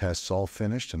written tests all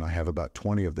finished, and I have about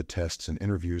 20 of the tests and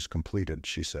interviews completed,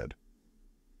 she said.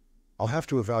 I'll have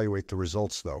to evaluate the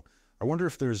results, though. I wonder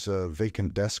if there's a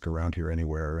vacant desk around here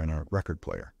anywhere and a record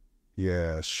player.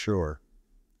 Yeah, sure.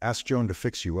 Ask Joan to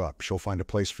fix you up. She'll find a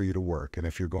place for you to work, and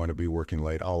if you're going to be working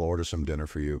late, I'll order some dinner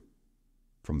for you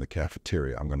from the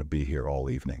cafeteria. I'm going to be here all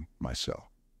evening,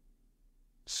 myself.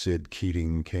 Sid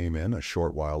Keating came in a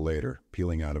short while later,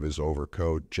 peeling out of his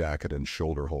overcoat, jacket, and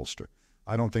shoulder holster.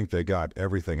 I don't think they got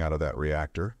everything out of that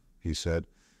reactor, he said.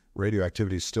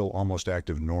 Radioactivity is still almost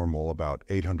active normal, about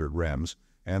 800 rems,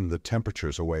 and the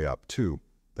temperature's a way up, too.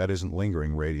 That isn't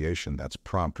lingering radiation, that's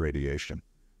prompt radiation.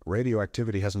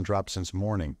 Radioactivity hasn't dropped since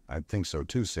morning. I'd think so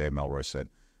too, Melroy said.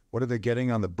 What are they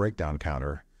getting on the breakdown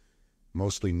counter?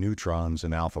 Mostly neutrons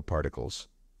and alpha particles.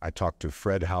 I talked to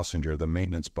Fred Hausinger, the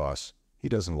maintenance boss. He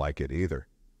doesn't like it either.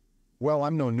 Well,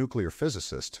 I'm no nuclear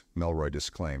physicist, Melroy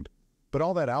disclaimed. But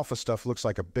all that alpha stuff looks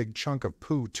like a big chunk of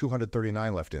poo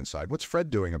 239 left inside. What's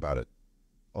Fred doing about it?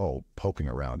 Oh, poking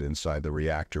around inside the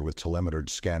reactor with telemetered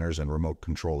scanners and remote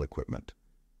control equipment.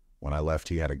 When I left,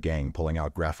 he had a gang pulling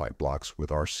out graphite blocks with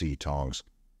RC tongs.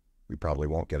 We probably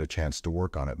won't get a chance to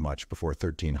work on it much before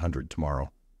 1300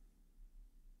 tomorrow.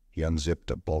 He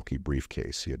unzipped a bulky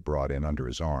briefcase he had brought in under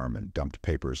his arm and dumped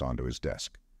papers onto his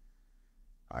desk.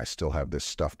 I still have this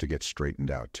stuff to get straightened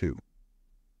out, too.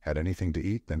 Had anything to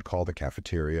eat, then call the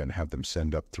cafeteria and have them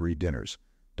send up 3 dinners.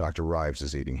 Dr. Rives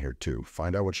is eating here, too.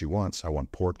 Find out what she wants. I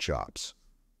want pork chops.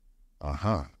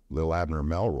 Uh-huh, Lil Abner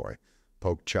Melroy.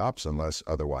 Pork chops unless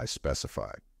otherwise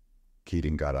specified.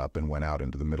 Keating got up and went out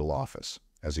into the middle office.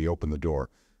 As he opened the door,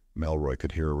 Melroy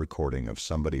could hear a recording of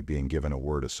somebody being given a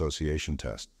word association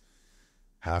test.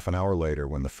 Half an hour later,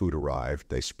 when the food arrived,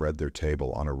 they spread their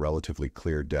table on a relatively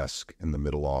clear desk in the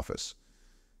middle office.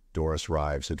 Doris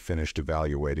Rives had finished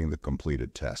evaluating the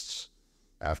completed tests.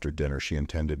 After dinner, she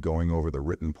intended going over the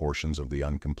written portions of the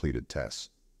uncompleted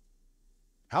tests.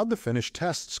 How'd the finished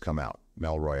tests come out?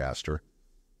 Melroy asked her.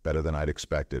 Better than I'd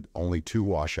expected. Only 2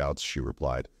 washouts, she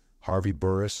replied. Harvey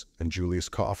Burris and Julius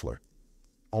Koffler.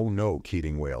 Oh no,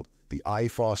 Keating wailed. The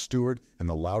IFAW steward and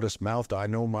the loudest-mouthed I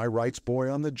know my rights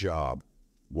boy on the job.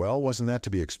 Well, wasn't that to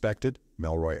be expected?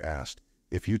 Melroy asked.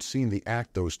 If you'd seen the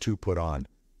act those 2 put on.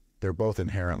 They're both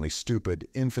inherently stupid,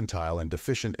 infantile, and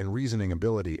deficient in reasoning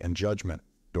ability and judgment,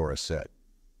 Doris said.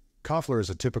 Koffler is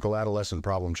a typical adolescent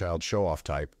problem child show-off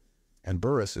type, and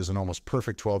Burris is an almost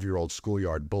perfect 12-year-old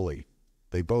schoolyard bully.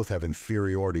 They both have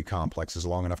inferiority complexes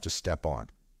long enough to step on.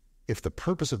 If the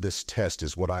purpose of this test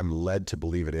is what I'm led to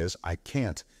believe it is, I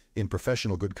can't, in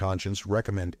professional good conscience,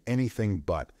 recommend anything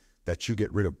but that you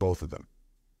get rid of both of them.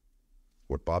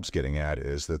 What Bob's getting at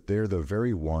is that they're the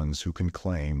very ones who can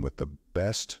claim with the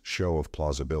best show of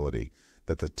plausibility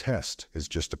that the test is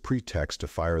just a pretext to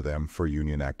fire them for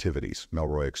union activities,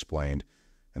 Melroy explained,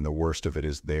 and the worst of it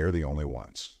is they're the only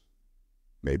ones.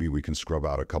 Maybe we can scrub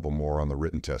out a couple more on the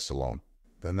written tests alone.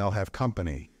 Then they'll have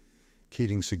company,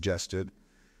 Keating suggested.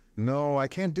 No, I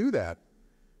can't do that.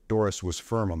 Doris was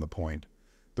firm on the point.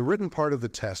 The written part of the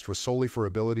test was solely for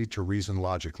ability to reason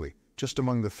logically. Just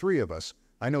among the 3 of us,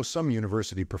 I know some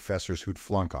university professors who'd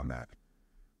flunk on that.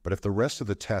 But if the rest of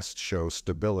the tests show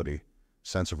stability,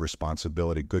 sense of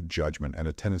responsibility, good judgment, and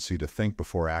a tendency to think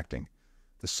before acting,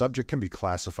 the subject can be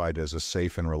classified as a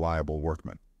safe and reliable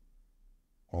workman.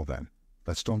 Well then,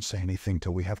 let's don't say anything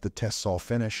till we have the tests all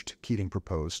finished, Keating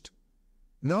proposed.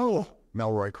 No,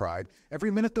 Melroy cried. Every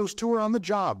minute those 2 are on the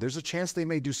job, there's a chance they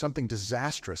may do something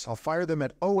disastrous. I'll fire them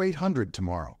at 0800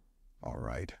 tomorrow. All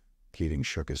right, Keating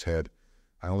shook his head.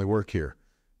 I only work here,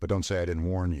 but don't say I didn't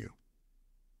warn you.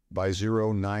 By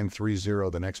 0930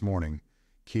 the next morning,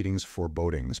 Keating's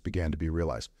forebodings began to be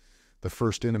realized. The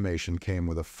first intimation came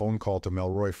with a phone call to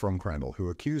Melroy from Crandall, who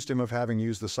accused him of having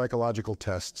used the psychological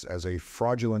tests as a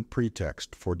fraudulent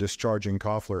pretext for discharging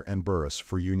Koffler and Burris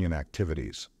for union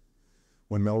activities.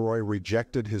 When Melroy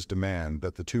rejected his demand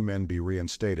that the 2 men be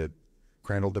reinstated,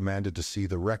 Crandall demanded to see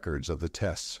the records of the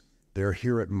tests. They're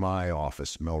here at my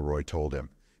office, Melroy told him.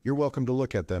 You're welcome to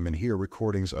look at them and hear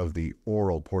recordings of the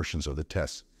oral portions of the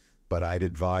tests, but I'd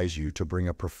advise you to bring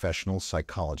a professional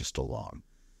psychologist along.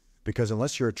 Because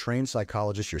unless you're a trained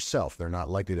psychologist yourself, they're not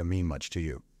likely to mean much to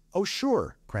you. Oh,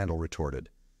 sure, Crandall retorted.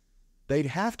 They'd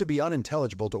have to be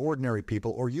unintelligible to ordinary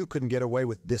people or you couldn't get away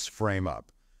with this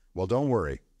frame-up. Well, don't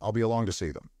worry. I'll be along to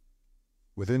see them.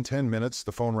 Within 10 minutes,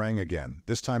 the phone rang again.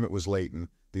 This time it was Leighton,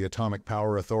 the Atomic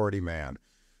Power Authority man.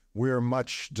 "We're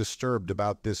much disturbed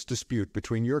about this dispute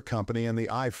between your company and the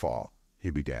IFAW," he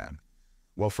began.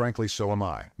 "Well, frankly, so am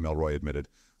I," Melroy admitted.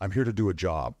 "I'm here to do a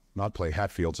job, not play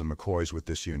Hatfields and McCoys with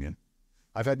this union.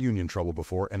 I've had union trouble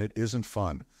before, and it isn't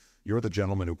fun. You're the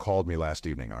gentleman who called me last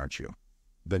evening, aren't you?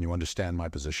 Then you understand my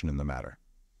position in the matter."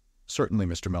 "Certainly,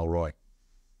 Mr. Melroy."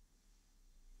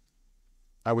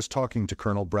 "I was talking to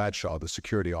Colonel Bradshaw, the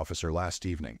security officer, last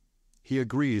evening. He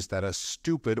agrees that a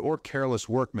stupid or careless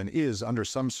workman is, under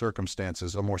some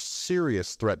circumstances, a more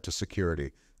serious threat to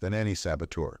security than any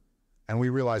saboteur. And we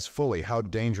realize fully how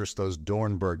dangerous those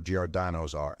Dornberg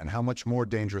Giordano's are, and how much more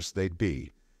dangerous they'd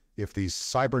be if these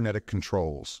cybernetic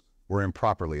controls were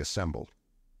improperly assembled.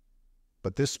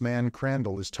 But this man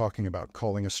Crandall is talking about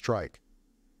calling a strike."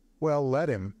 "Well, let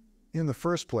him. In the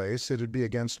first place, it'd be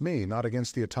against me, not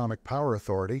against the Atomic Power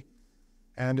Authority.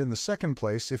 And in the second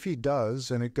place, if he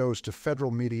does, and it goes to federal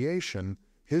mediation,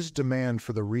 his demand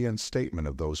for the reinstatement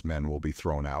of those men will be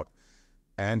thrown out,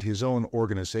 and his own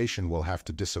organization will have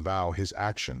to disavow his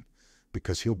action,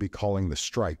 because he'll be calling the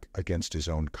strike against his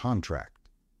own contract."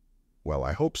 "Well,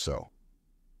 I hope so."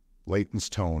 Leighton's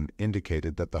tone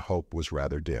indicated that the hope was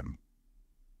rather dim.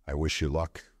 "I wish you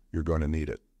luck. You're going to need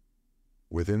it."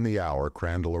 Within the hour,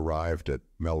 Crandall arrived at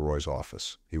Melroy's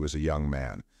office. He was a young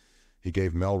man. He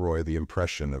gave Melroy the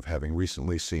impression of having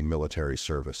recently seen military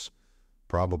service,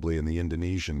 probably in the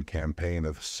Indonesian campaign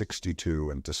of '62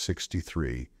 and to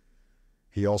 '63.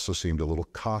 He also seemed a little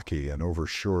cocky and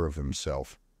oversure of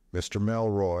himself. "Mr.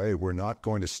 Melroy, we're not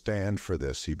going to stand for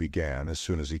this," he began as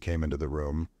soon as he came into the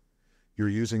room. "You're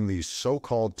using these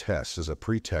so-called tests as a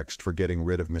pretext for getting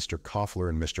rid of Mr. Koffler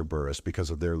and Mr. Burris because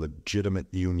of their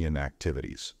legitimate union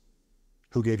activities."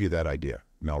 "Who gave you that idea?"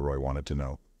 Melroy wanted to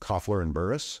know. "Koffler and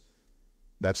Burris?"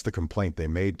 "That's the complaint they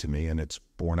made to me, and it's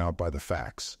borne out by the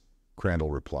facts,"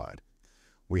 Crandall replied.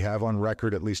 "We have on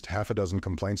record at least half a dozen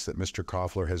complaints that Mr.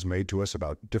 Koffler has made to us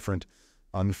about different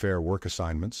unfair work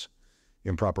assignments,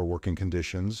 improper working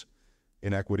conditions,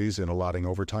 inequities in allotting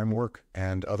overtime work,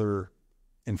 and other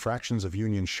infractions of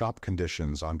union shop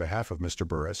conditions on behalf of Mr.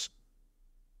 Burris.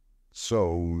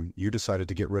 So you decided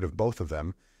to get rid of both of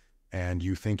them, and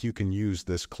you think you can use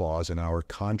this clause in our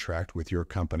contract with your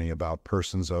company about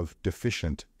persons of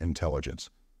deficient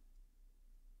intelligence.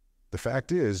 The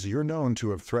fact is, you're known to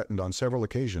have threatened on several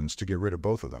occasions to get rid of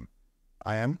both of them."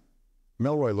 "I am?"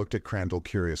 Melroy looked at Crandall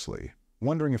curiously,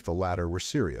 wondering if the latter were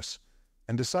serious,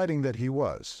 and deciding that he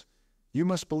was. "You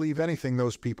must believe anything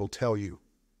those people tell you."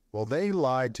 "Well, they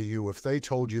lied to you if they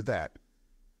told you that."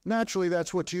 "Naturally,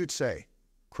 that's what you'd say,"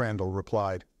 Crandall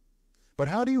replied. "But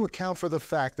how do you account for the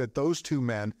fact that those two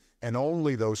men, and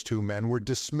only those two men, were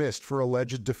dismissed for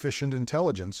alleged deficient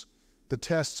intelligence?" "The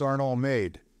tests aren't all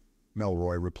made,"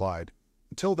 Melroy replied.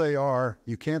 "Until they are,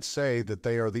 you can't say that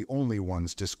they are the only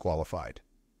ones disqualified.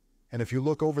 And if you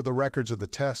look over the records of the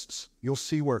tests, you'll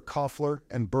see where Koffler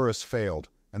and Burris failed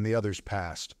and the others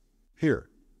passed. Here."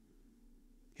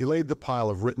 He laid the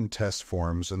pile of written test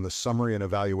forms and the summary and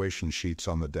evaluation sheets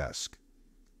on the desk.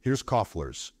 "Here's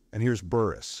Koffler's, and here's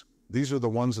Burris. These are the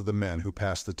ones of the men who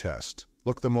passed the test.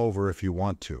 Look them over if you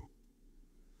want to."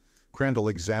 Crandall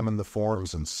examined the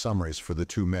forms and summaries for the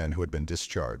two men who had been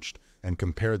discharged, and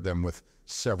compared them with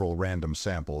several random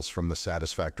samples from the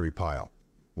satisfactory pile.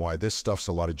 "Why, this stuff's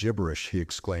a lot of gibberish," he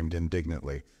exclaimed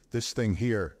indignantly. "This thing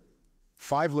here: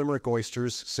 5 Limerick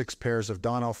oysters, 6 pairs of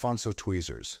Don Alfonso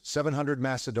tweezers, 700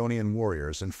 Macedonian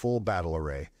warriors in full battle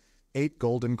array, 8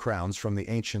 golden crowns from the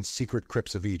ancient secret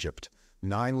crypts of Egypt,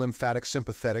 9 lymphatic,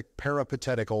 sympathetic,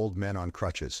 peripatetic old men on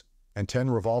crutches, and 10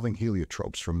 revolving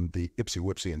heliotropes from the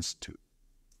Ipsy-Wipsy Institute."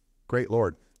 "Great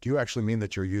Lord, do you actually mean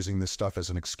that you're using this stuff as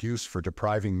an excuse for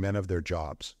depriving men of their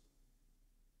jobs?"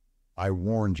 "I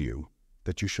warned you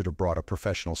that you should have brought a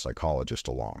professional psychologist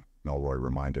along," Melroy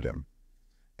reminded him.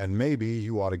 "And maybe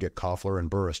you ought to get Koffler and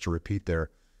Burris to repeat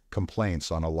their complaints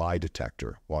on a lie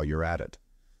detector while you're at it.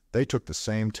 They took the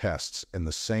same tests in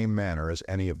the same manner as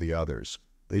any of the others.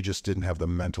 They just didn't have the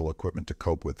mental equipment to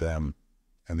cope with them,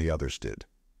 and the others did.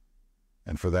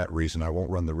 And for that reason, I won't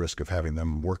run the risk of having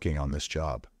them working on this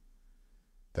job."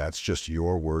 "That's just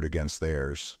your word against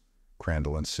theirs,"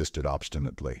 Crandall insisted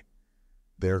obstinately.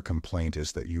 "Their complaint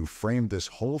is that you framed this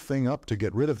whole thing up to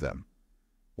get rid of them.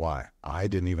 Why, I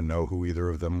didn't even know who either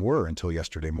of them were until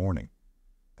yesterday morning."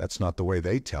 "That's not the way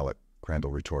they tell it,"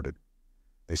 Crandall retorted.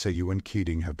 "They say you and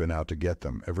Keating have been out to get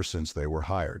them ever since they were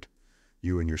hired.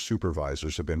 You and your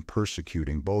supervisors have been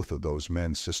persecuting both of those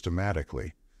men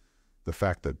systematically. The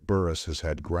fact that Burris has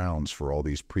had grounds for all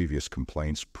these previous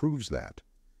complaints proves that.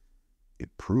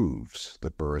 It proves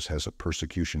that Burris has a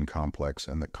persecution complex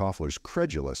and that Koffler's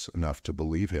credulous enough to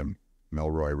believe him,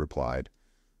 Melroy replied.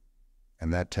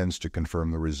 And that tends to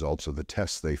confirm the results of the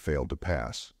tests they failed to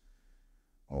pass.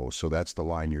 Oh, so that's the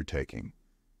line you're taking.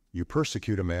 You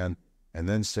persecute a man and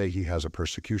then say he has a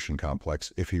persecution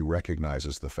complex if he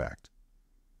recognizes the fact.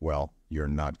 Well, you're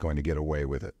not going to get away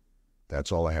with it.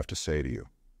 That's all I have to say to you.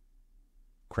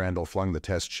 Crandall flung the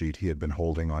test sheet he had been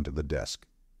holding onto the desk.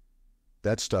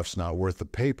 That stuff's not worth the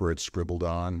paper it's scribbled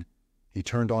on. He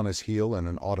turned on his heel in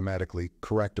an automatically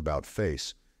correct-about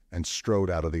face and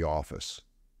strode out of the office.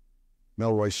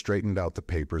 Melroy straightened out the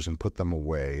papers and put them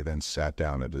away, then sat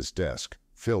down at his desk,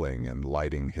 filling and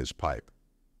lighting his pipe.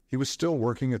 He was still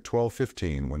working at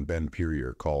 12:15 when Ben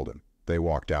Puryear called him. "They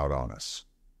walked out on us,"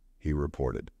 he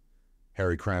reported.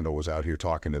 "Harry Crandall was out here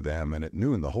talking to them, and at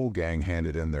noon the whole gang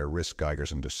handed in their wrist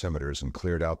geigers and dosimeters and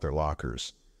cleared out their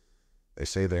lockers. They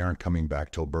say they aren't coming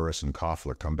back till Burris and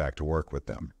Koffler come back to work with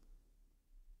them."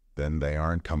 "Then they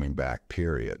aren't coming back,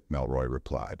 period," Melroy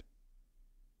replied.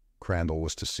 "Crandall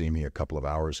was to see me a couple of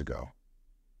hours ago.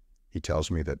 He tells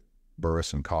me that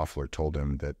Burris and Koffler told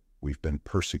him that we've been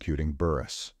persecuting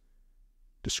Burris,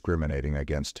 discriminating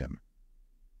against him.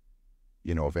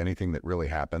 You know of anything that really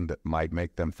happened that might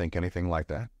make them think anything like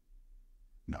that?"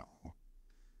 "No.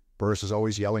 Burris is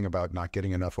always yelling about not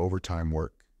getting enough overtime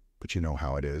work, but you know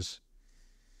how it is.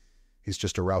 He's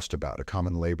just a roustabout, a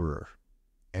common laborer.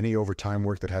 Any overtime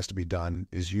work that has to be done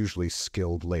is usually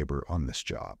skilled labor on this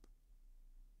job.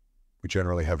 We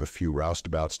generally have a few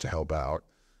roustabouts to help out,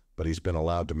 but he's been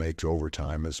allowed to make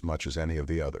overtime as much as any of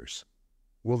the others.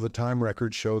 Will the time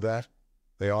records show that?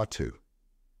 They ought to.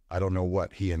 I don't know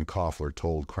what he and Koffler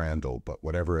told Crandall, but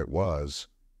whatever it was,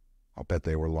 I'll bet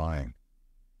they were lying.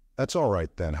 That's all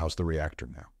right then. How's the reactor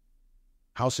now?"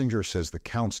 "Hausinger says the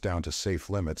count's down to safe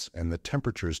limits and the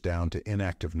temperature's down to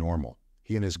inactive normal.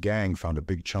 He and his gang found a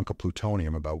big chunk of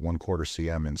plutonium about 1/4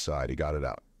 cm inside. He got it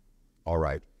out." "All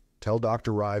right. Tell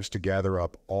Dr. Rives to gather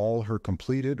up all her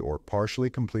completed or partially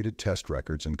completed test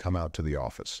records and come out to the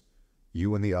office.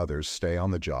 You and the others stay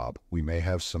on the job. We may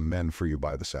have some men for you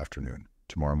by this afternoon.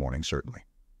 Tomorrow morning, certainly."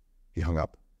 He hung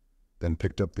up, then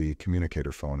picked up the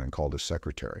communicator phone and called his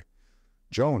secretary.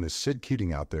 "Joan, is Sid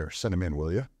Keating out there? Send him in,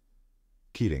 will you?"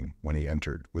 Keating, when he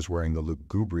entered, was wearing the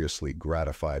lugubriously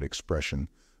gratified expression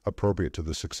appropriate to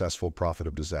the successful prophet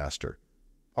of disaster.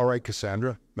 "All right,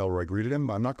 Cassandra," Melroy greeted him.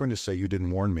 "I'm not going to say you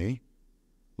didn't warn me.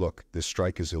 Look, this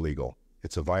strike is illegal.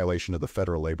 It's a violation of the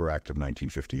Federal Labor Act of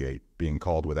 1958, being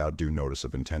called without due notice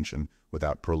of intention,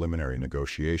 without preliminary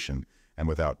negotiation, and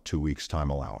without 2 weeks' time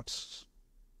allowance.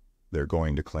 They're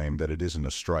going to claim that it isn't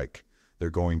a strike. They're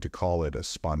going to call it a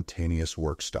spontaneous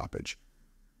work stoppage.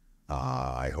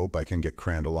 I hope I can get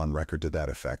Crandall on record to that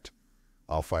effect.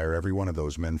 I'll fire every one of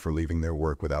those men for leaving their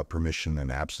work without permission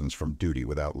and absence from duty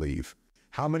without leave.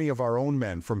 How many of our own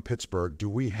men from Pittsburgh do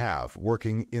we have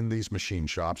working in these machine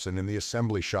shops and in the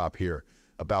assembly shop here?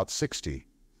 About 60.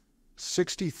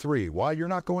 63. Why, you're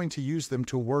not going to use them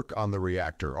to work on the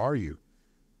reactor, are you?"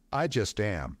 "I just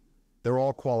am. They're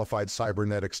all qualified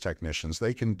cybernetics technicians.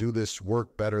 They can do this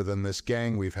work better than this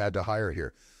gang we've had to hire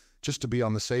here. Just to be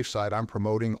on the safe side, I'm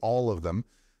promoting all of them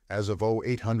as of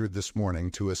 0800 this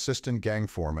morning to assistant gang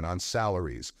foreman on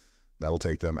salaries. That'll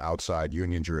take them outside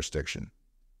union jurisdiction."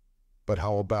 "But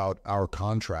how about our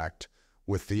contract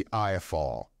with the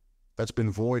IFAL? That's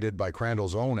been voided by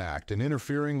Crandall's own act and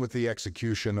interfering with the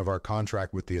execution of our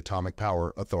contract with the Atomic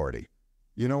Power Authority.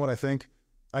 You know what I think?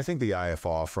 I think the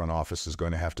IFAL front office is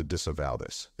going to have to disavow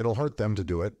this. It'll hurt them to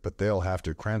do it, but they'll have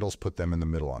to. Crandall's put them in the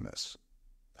middle on this."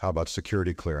 "How about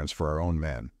security clearance for our own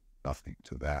men?" "Nothing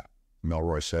to that,"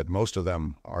 Melroy said. "Most of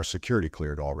them are security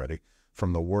cleared already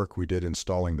from the work we did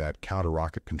installing that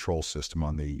counter-rocket control system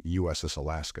on the USS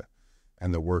Alaska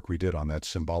and the work we did on that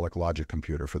symbolic logic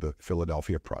computer for the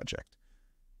Philadelphia project.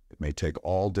 It may take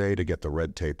all day to get the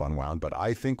red tape unwound, but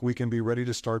I think we can be ready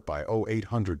to start by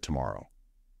 0800 tomorrow."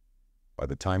 By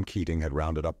the time Keating had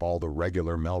rounded up all the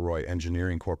regular Melroy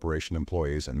Engineering Corporation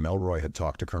employees and Melroy had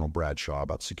talked to Colonel Bradshaw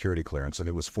about security clearance, and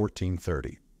it was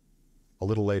 14:30. A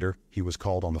little later, he was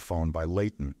called on the phone by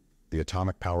Layton, the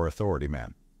Atomic Power Authority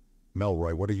man.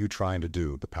 "Melroy, what are you trying to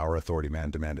do?" the Power Authority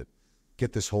man demanded.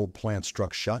 "Get this whole plant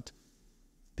struck shut?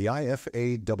 The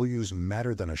IFAW's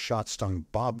madder than a shot-stung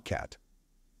bobcat.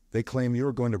 They claim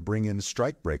you're going to bring in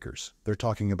strikebreakers. They're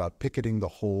talking about picketing the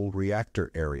whole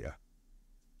reactor area."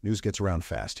 "News gets around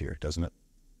fast here, doesn't it?"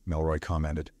 Melroy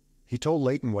commented. He told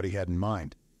Layton what he had in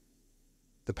mind.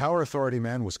 The Power Authority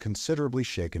man was considerably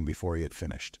shaken before he had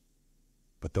finished.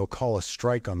 "But they'll call a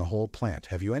strike on the whole plant.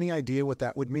 Have you any idea what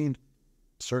that would mean?"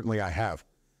 "Certainly I have.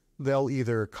 they'll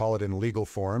either call it in legal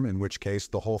form, in which case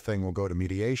the whole thing will go to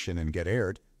mediation and get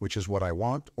aired, which is what I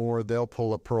want, or they'll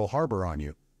pull a Pearl Harbor on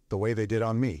you, the way they did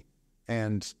on me.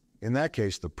 And in that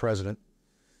case, the president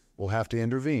will have to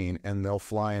intervene, and they'll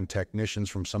fly in technicians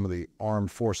from some of the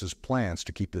armed forces plants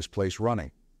to keep this place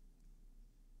running.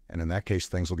 And in that case,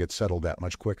 things will get settled that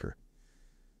much quicker.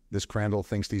 This Crandall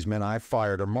thinks these men I've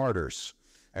fired are martyrs,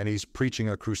 and he's preaching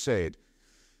a crusade.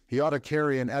 He ought to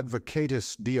carry an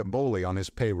advocatus diaboli on his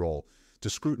payroll to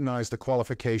scrutinize the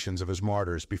qualifications of his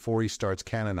martyrs before he starts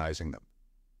canonizing them.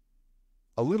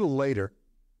 A little later,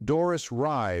 Doris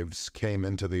Rives came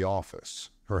into the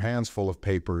office, her hands full of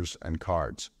papers and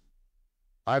cards.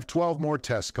 "I've 12 more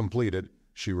tests completed,"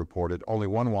 she reported. "Only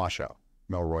one washout."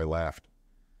 Melroy laughed.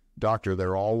 "Doctor,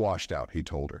 they're all washed out," he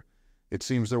told her. "It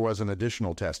seems there was an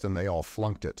additional test and they all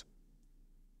flunked it."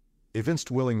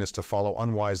 Evinced willingness to follow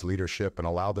unwise leadership and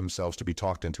allow themselves to be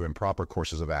talked into improper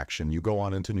courses of action, you go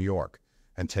on into New York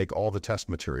and take all the test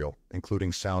material,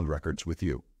 including sound records, with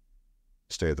you.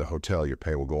 Stay at the hotel. Your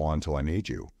pay will go on till I need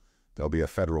you. There'll be a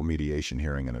federal mediation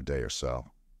hearing in a day or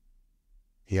so.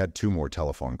 He had 2 more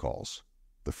telephone calls.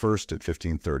 The first at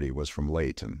 15:30 was from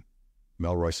Leighton.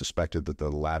 Melroy suspected that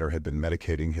the latter had been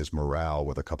medicating his morale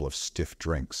with a couple of stiff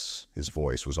drinks. His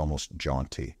voice was almost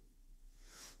jaunty.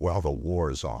 "Well, the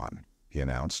war's on," he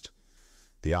announced.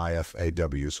 "The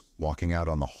IFAW's walking out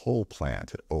on the whole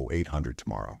plant at 0800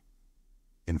 tomorrow.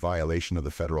 In violation of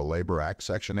the Federal Labor Act,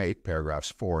 Section 8,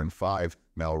 paragraphs 4 and 5,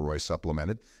 Melroy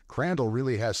supplemented. "Crandall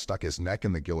really has stuck his neck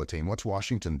in the guillotine. What's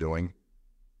Washington doing?"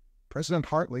 President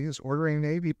Hartley is ordering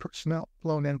Navy personnel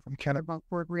flown in from Kennebunk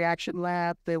for a reaction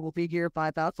lab. They will be here by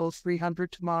about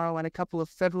 0300 tomorrow, and a couple of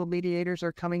federal mediators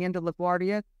are coming into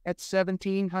LaGuardia at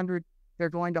 1700. They're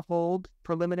going to hold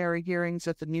preliminary hearings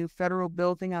at the new federal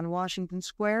building on Washington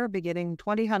Square beginning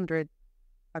 2000.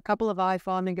 A couple of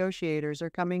IFAW negotiators are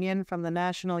coming in from the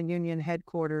National Union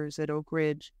headquarters at Oak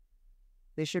Ridge.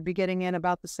 They should be getting in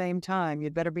about the same time.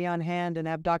 You'd better be on hand and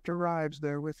have Dr. Rives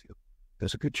there with you.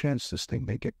 There's a good chance this thing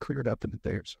may get cleared up in a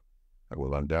day or so. I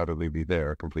will undoubtedly be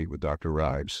there, complete with Dr.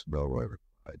 Rives, Melroy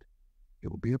replied. It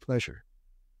will be a pleasure.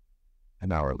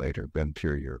 An hour later, Ben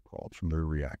Puryear called from the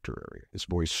reactor area, his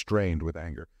voice strained with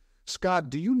anger. "Scott,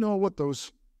 do you know what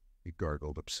those—" He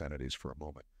gargled obscenities for a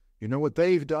moment. "You know what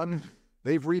they've done?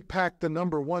 They've repacked the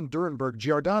 #1 Durenberg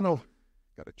Giordano."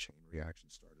 Got a chain reaction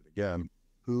started again.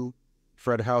 "Who?"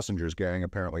 "Fred Hausinger's gang,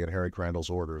 apparently at Harry Crandall's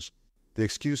orders. The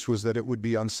excuse was that it would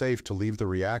be unsafe to leave the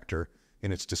reactor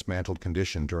in its dismantled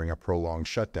condition during a prolonged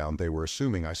shutdown. They were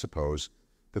assuming, I suppose,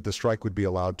 that the strike would be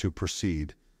allowed to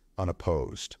proceed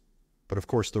unopposed. But of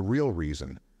course the real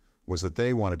reason was that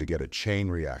they wanted to get a chain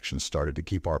reaction started to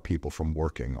keep our people from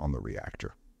working on the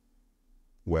reactor.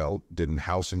 Well, didn't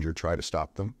Hausinger try to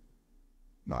stop them?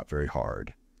 Not very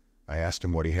hard. I asked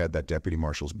him what he had that deputy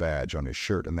marshal's badge on his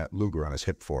shirt and that Luger on his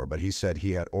hip for, but he said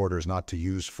he had orders not to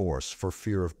use force for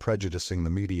fear of prejudicing the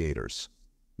mediators."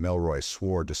 Melroy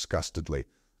swore disgustedly.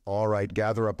 "All right,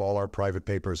 gather up all our private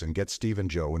papers and get Steve and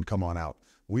Joe and come on out.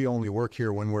 We only work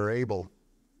here when we're able."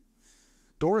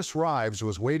 Doris Rives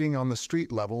was waiting on the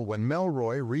street level when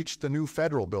Melroy reached the new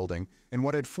federal building in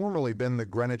what had formerly been the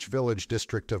Greenwich Village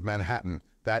district of Manhattan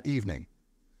that evening.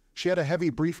 She had a heavy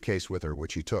briefcase with her,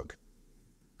 which he took.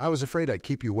 "I was afraid I'd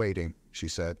keep you waiting," she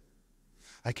said.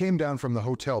 "I came down from the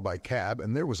hotel by cab,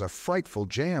 and there was a frightful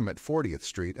jam at 40th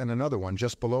Street and another one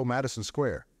just below Madison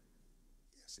Square."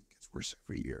 "Yes, it gets worse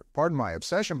every year. Pardon my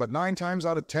obsession, but 9 times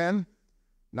out of 10,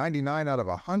 99 out of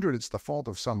 100, it's the fault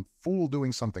of some fool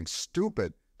doing something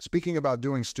stupid. Speaking about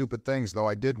doing stupid things, though,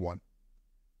 I did one.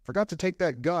 Forgot to take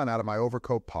that gun out of my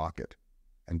overcoat pocket,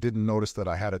 and didn't notice that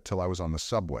I had it till I was on the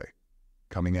subway.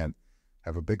 Coming in.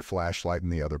 Have a big flashlight in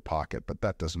the other pocket, but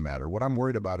that doesn't matter. What I'm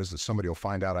worried about is that somebody will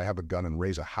find out I have a gun and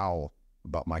raise a howl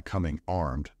about my coming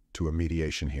armed to a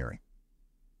mediation hearing."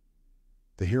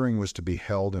 The hearing was to be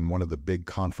held in one of the big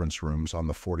conference rooms on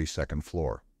the 42nd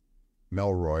floor.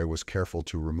 Melroy was careful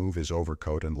to remove his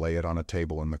overcoat and lay it on a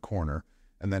table in the corner,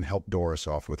 and then help Doris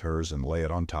off with hers and lay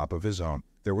it on top of his own.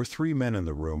 There were 3 men in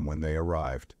the room when they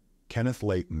arrived. Kenneth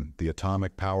Leighton, the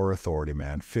atomic power authority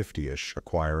man, 50-ish,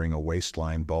 acquiring a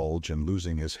waistline bulge and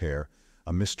losing his hair,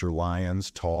 a Mr. Lyons,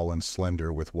 tall and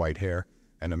slender with white hair,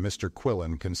 and a Mr.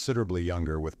 Quillen, considerably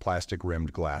younger with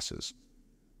plastic-rimmed glasses.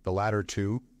 The latter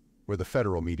 2 were the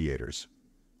federal mediators.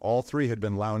 All 3 had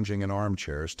been lounging in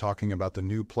armchairs talking about the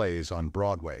new plays on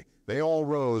Broadway. They all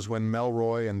rose when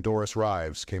Melroy and Doris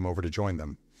Rives came over to join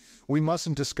them. "We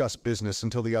mustn't discuss business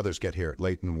until the others get here,"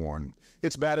 Leighton warned.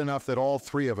 "It's bad enough that all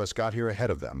 3 of us got here ahead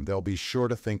of them. They'll be sure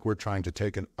to think we're trying to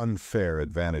take an unfair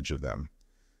advantage of them.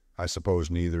 I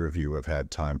suppose neither of you have had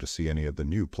time to see any of the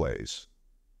new plays."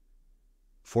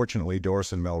 Fortunately,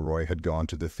 Doris and Melroy had gone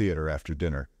to the theater after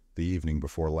dinner the evening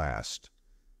before last.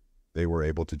 They were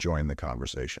able to join the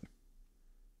conversation.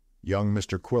 Young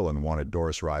Mr. Quillen wanted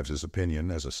Doris Rives's opinion,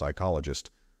 as a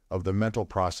psychologist, of the mental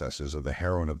processes of the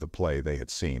heroine of the play they had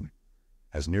seen.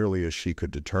 As nearly as she could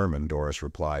determine, Doris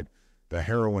replied, the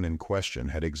heroine in question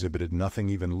had exhibited nothing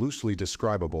even loosely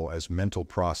describable as mental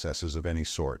processes of any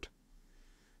sort.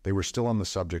 They were still on the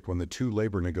subject when the two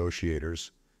labor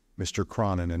negotiators, Mr.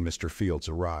 Cronin and Mr. Fields,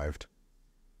 arrived.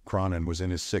 Cronin was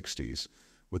in his 60s,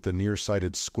 with the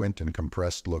nearsighted squint and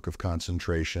compressed look of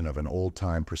concentration of an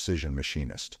old-time precision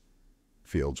machinist.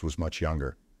 Fields was much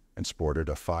younger and sported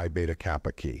a Phi Beta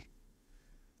Kappa key.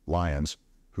 Lyons,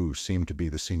 who seemed to be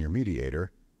the senior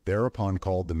mediator, thereupon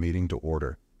called the meeting to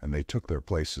order, and they took their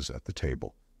places at the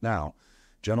table. Now,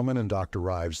 gentlemen and Dr.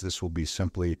 Rives, this will be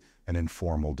simply an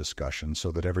informal discussion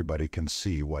so that everybody can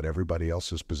see what everybody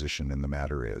else's position in the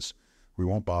matter is. We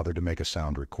won't bother to make a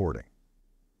sound recording.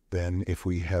 Then, if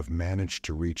we have managed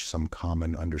to reach some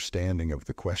common understanding of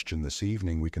the question this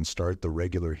evening, we can start the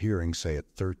regular hearing, say at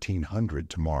 1300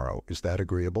 tomorrow. Is that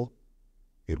agreeable?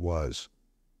 It was.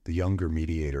 The younger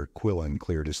mediator, Quillen,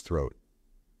 cleared his throat.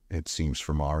 It seems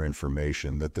from our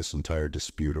information that this entire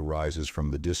dispute arises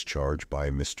from the discharge by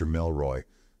Mr. Melroy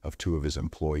of two of his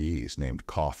employees named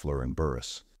Koffler and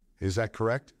Burris. Is that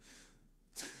correct?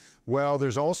 Well,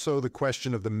 there's also the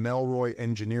question of the Melroy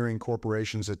Engineering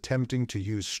Corporation's attempting to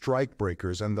use strike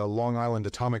breakers and the Long Island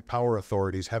Atomic Power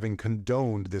Authorities having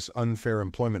condoned this unfair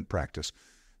employment practice,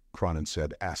 Cronin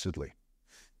said acidly.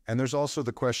 And there's also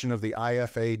the question of the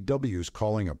IFAW's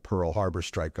calling a Pearl Harbor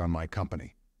strike on my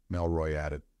company, Melroy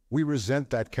added. We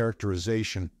resent that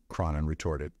characterization, Cronin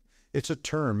retorted. It's a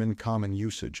term in common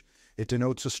usage. It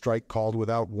denotes a strike called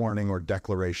without warning or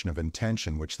declaration of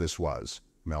intention, which this was,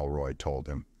 Melroy told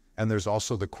him. And there's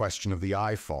also the question of the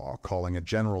IFAW calling a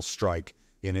general strike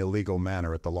in illegal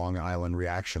manner at the Long Island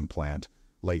reaction plant,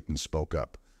 Leighton spoke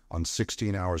up, on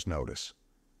 16 hours' notice.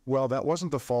 Well, that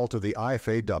wasn't the fault of the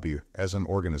IFAW as an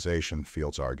organization,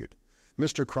 Fields argued.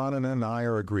 Mr. Cronin and I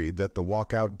are agreed that the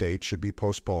walkout date should be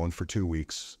postponed for 2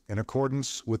 weeks, in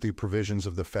accordance with the provisions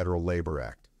of the Federal Labor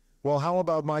Act. Well, how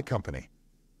about my company?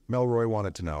 Melroy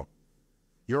wanted to know.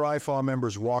 Your IFAW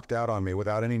members walked out on me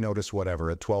without any notice whatever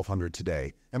at 1200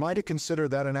 today. Am I to consider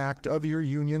that an act of your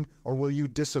union, or will you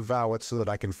disavow it so that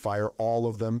I can fire all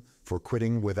of them for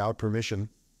quitting without permission?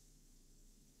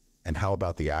 And how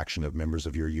about the action of members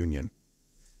of your union?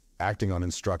 Acting on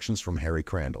instructions from Harry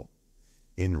Crandall.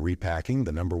 In repacking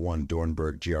the No. 1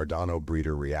 Dornberg-Giordano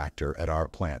breeder reactor at our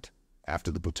plant, after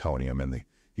the plutonium and the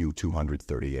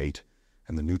U-238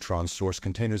 and the neutron source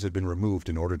containers had been removed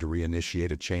in order to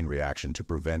reinitiate a chain reaction to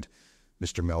prevent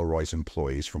Mr. Melroy's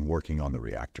employees from working on the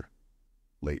reactor,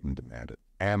 Leighton demanded.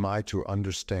 Am I to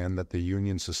understand that the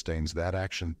union sustains that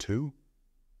action too?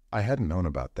 I hadn't known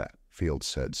about that, Fields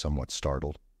said, somewhat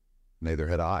startled. Neither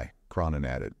had I, Cronin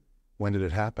added. When did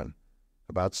it happen?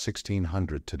 About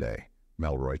 1600 today,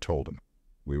 Melroy told him.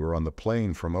 We were on the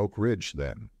plane from Oak Ridge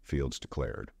then, Fields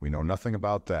declared. We know nothing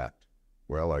about that.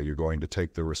 Well, are you going to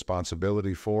take the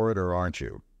responsibility for it, or aren't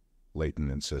you?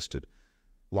 Leighton insisted.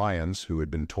 Lyons, who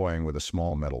had been toying with a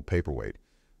small metal paperweight,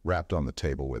 rapped on the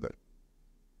table with it.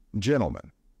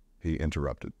 Gentlemen, he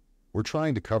interrupted, we're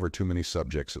trying to cover too many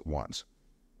subjects at once.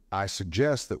 I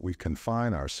suggest that we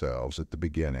confine ourselves at the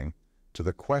beginning to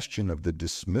the question of the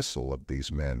dismissal of these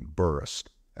men, Burris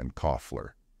and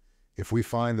Koffler. If we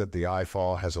find that the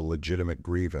IFAW has a legitimate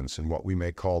grievance in what we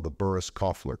may call the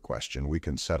Burris-Koffler question, we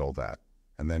can settle that,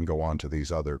 and then go on to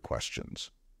these other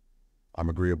questions. I'm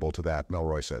agreeable to that,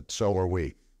 Melroy said. So are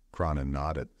we. Cronin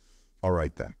nodded. All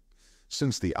right, then.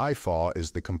 Since the IFAW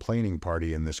is the complaining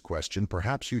party in this question,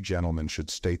 perhaps you gentlemen should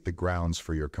state the grounds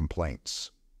for your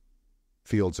complaints.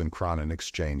 Fields and Cronin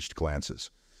exchanged glances.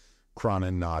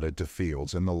 Cronin nodded to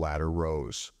Fields, and the latter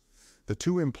rose. The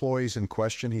two employees in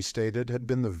question, he stated, had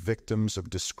been the victims of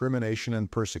discrimination and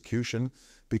persecution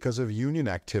because of union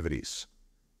activities.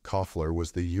 Koffler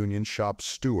was the union shop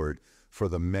steward for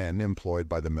the men employed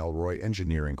by the Melroy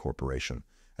Engineering Corporation,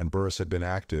 and Burris had been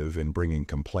active in bringing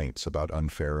complaints about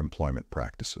unfair employment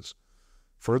practices.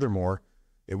 Furthermore,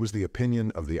 it was the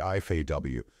opinion of the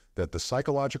IFAW that the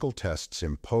psychological tests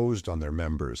imposed on their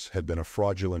members had been a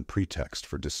fraudulent pretext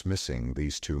for dismissing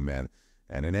these two men,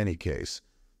 and in any case,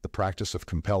 the practice of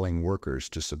compelling workers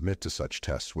to submit to such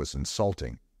tests was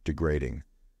insulting, degrading,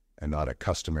 and not a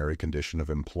customary condition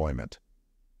of employment.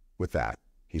 With that,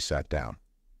 he sat down.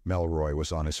 Melroy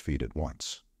was on his feet at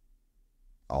once.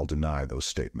 I'll deny those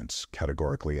statements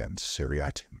categorically and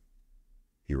seriatim,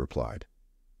 he replied.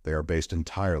 They are based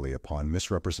entirely upon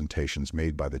misrepresentations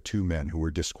made by the two men who were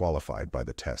disqualified by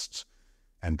the tests,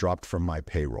 and dropped from my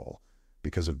payroll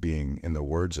because of being, in the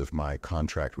words of my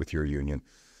contract with your union,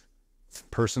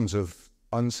 persons of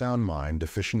unsound mind,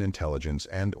 deficient intelligence,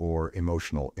 and/or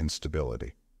emotional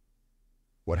instability.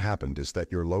 What happened is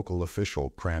that your local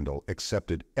official, Crandall,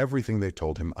 accepted everything they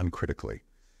told him uncritically,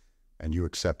 and you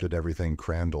accepted everything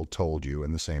Crandall told you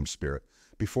in the same spirit.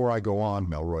 Before I go on,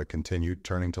 Melroy continued,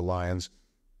 turning to Lyons,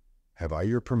 have I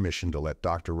your permission to let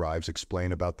Dr. Rives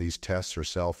explain about these tests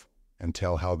herself and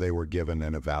tell how they were given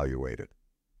and evaluated?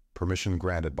 Permission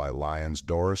granted by Lyons.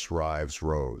 Doris Rives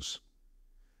rose.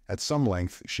 At some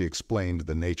length, she explained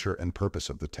the nature and purpose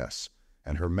of the tests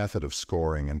and her method of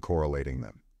scoring and correlating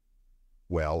them.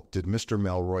 Well, did Mr.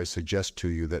 Melroy suggest to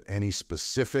you that any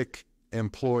specific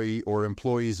employee or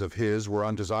employees of his were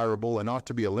undesirable and ought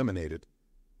to be eliminated?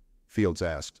 Fields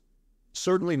asked.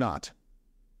 Certainly not.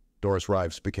 Doris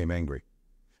Rives became angry.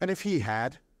 And if he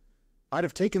had, I'd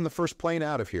have taken the first plane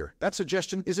out of here. That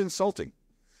suggestion is insulting.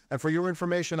 And for your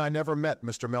information, I never met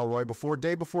Mr. Melroy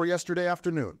day before yesterday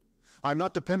afternoon. I'm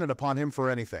not dependent upon him for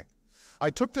anything. I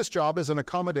took this job as an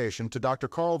accommodation to Dr.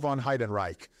 Karl von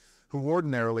Heidenreich, who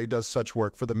ordinarily does such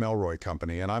work for the Melroy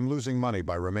Company, and I'm losing money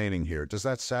by remaining here. Does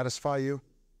that satisfy you?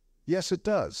 Yes, it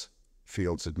does,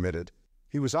 Fields admitted.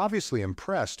 He was obviously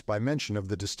impressed by mention of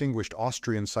the distinguished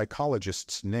Austrian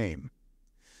psychologist's name.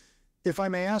 If I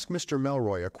may ask Mr.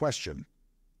 Melroy a question,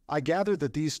 I gather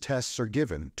that these tests are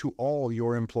given to all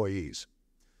your employees.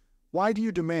 Why do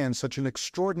you demand such an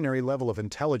extraordinary level of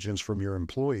intelligence from your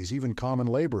employees, even common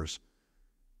laborers?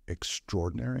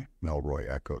 Extraordinary? Melroy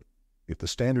echoed. If the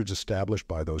standards established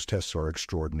by those tests are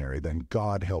extraordinary, then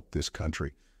God help this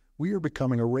country. We are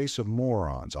becoming a race of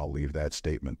morons. I'll leave that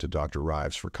statement to Dr.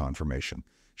 Rives for confirmation.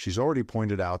 She's already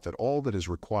pointed out that all that is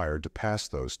required to pass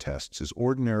those tests is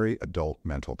ordinary adult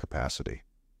mental capacity.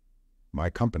 My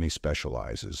company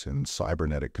specializes in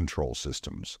cybernetic control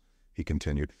systems, he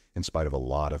continued, in spite of a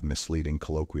lot of misleading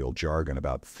colloquial jargon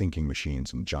about thinking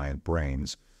machines and giant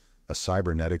brains. A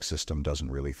cybernetic system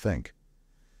doesn't really think.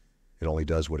 It only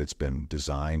does what it's been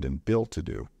designed and built to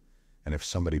do. And if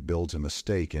somebody builds a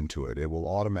mistake into it, it will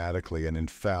automatically and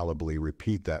infallibly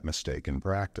repeat that mistake in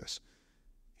practice.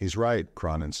 He's right,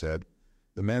 Cronin said.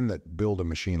 The men that build a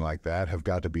machine like that have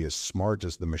got to be as smart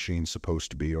as the machine's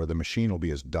supposed to be, or the machine will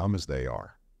be as dumb as they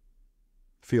are.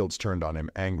 Fields turned on him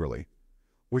angrily.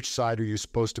 Which side are you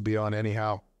supposed to be on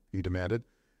anyhow? He demanded.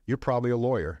 You're probably a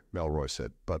lawyer, Melroy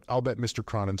said, but I'll bet Mr.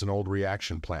 Cronin's an old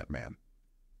reaction plant man.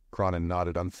 Cronin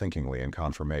nodded unthinkingly in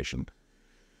confirmation.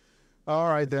 All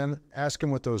right, then. Ask him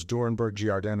what those Dorenberg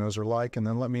Giardanos are like, and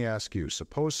then let me ask you.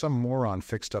 Suppose some moron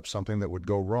fixed up something that would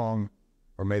go wrong,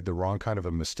 or made the wrong kind of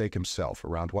a mistake himself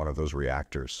around one of those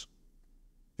reactors.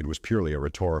 It was purely a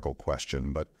rhetorical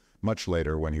question, but much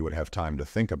later, when he would have time to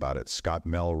think about it, Scott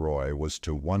Melroy was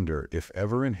to wonder if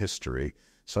ever in history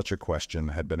such a question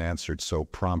had been answered so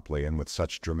promptly and with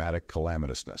such dramatic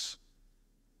calamitousness.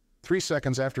 3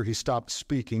 seconds after he stopped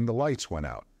speaking, the lights went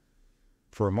out.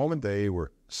 For a moment they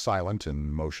were silent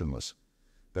and motionless.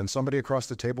 Then somebody across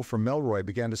the table from Melroy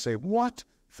began to say, "What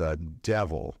the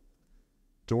devil?"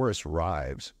 Doris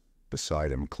Rives,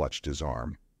 beside him, clutched his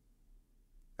arm.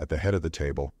 At the head of the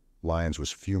table, Lyons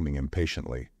was fuming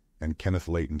impatiently, and Kenneth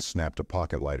Layton snapped a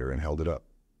pocket lighter and held it up.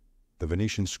 The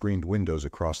Venetian-screened windows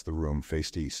across the room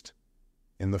faced east.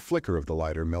 In the flicker of the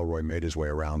lighter, Melroy made his way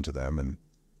around to them and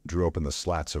drew open the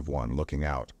slats of one, looking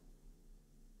out.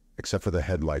 Except for the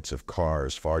headlights of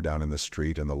cars far down in the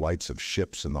street and the lights of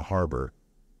ships in the harbor,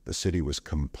 the city was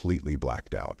completely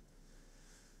blacked out.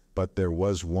 But there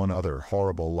was one other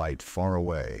horrible light far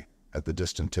away, at the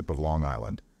distant tip of Long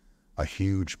Island, a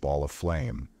huge ball of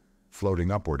flame,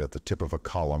 floating upward at the tip of a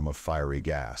column of fiery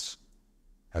gas.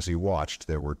 As he watched,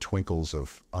 there were twinkles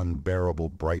of unbearable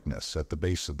brightness at the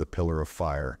base of the pillar of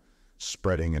fire,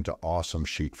 spreading into awesome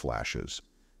sheet flashes,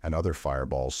 and other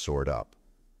fireballs soared up.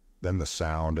 Then the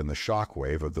sound and the shock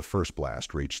wave of the first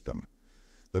blast reached them.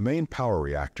 The main power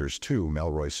reactors, too,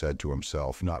 Melroy said to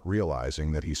himself, not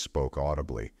realizing that he spoke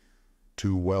audibly.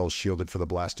 Too well shielded for the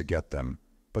blast to get them,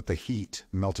 but the heat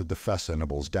melted the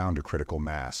fessinables down to critical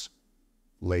mass.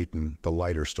 Layton, the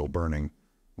lighter still burning,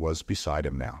 was beside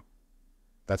him now.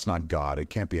 That's not God. It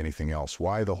can't be anything else.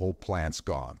 Why, the whole plant's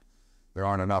gone. There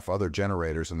aren't enough other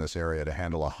generators in this area to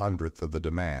handle 1/100th of the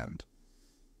demand.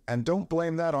 And don't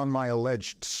blame that on my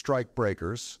alleged strike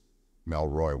breakers,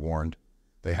 Melroy warned.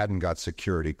 They hadn't got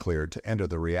security cleared to enter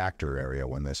the reactor area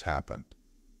when this happened.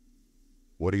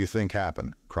 What do you think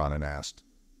happened? Cronin asked.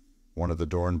 One of the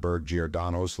Dorenberg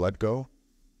Giardanos let go?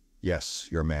 Yes,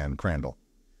 your man, Crandall.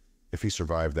 If he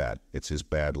survived that, it's his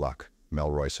bad luck,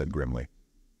 Melroy said grimly.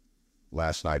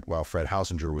 Last night, while Fred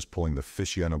Hausinger was pulling the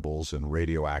fissionables and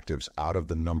radioactives out of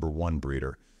the #1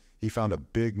 breeder, he found a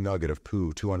big nugget of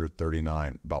poo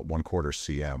 239, about 1/4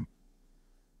 cm.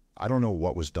 I don't know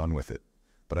what was done with it,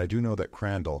 but I do know that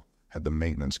Crandall had the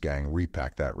maintenance gang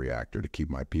repack that reactor to keep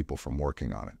my people from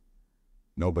working on it.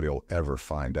 Nobody will ever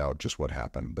find out just what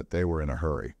happened, but they were in a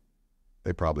hurry.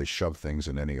 They probably shoved things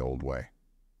in any old way.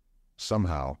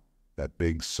 Somehow, that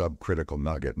big subcritical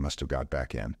nugget must have got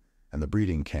back in, and the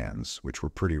breeding cans, which were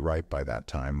pretty ripe by that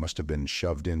time, must have been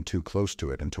shoved in too close to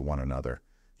it and to one another.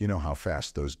 You know how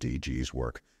fast those DGs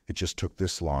work. It just took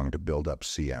this long to build up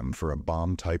CM for a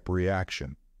bomb-type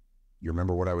reaction. You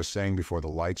remember what I was saying before the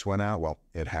lights went out? Well,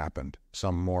 it happened.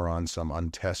 Some moron, some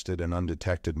untested and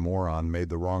undetected moron made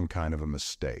the wrong kind of a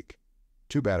mistake.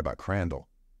 Too bad about Crandall.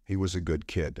 He was a good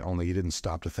kid, only he didn't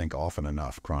stop to think often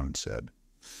enough, Cronin said.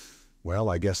 Well,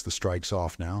 I guess the strike's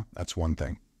off now. That's one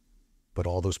thing. But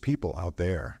all those people out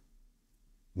there.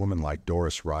 Woman like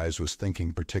Doris Rise was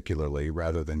thinking particularly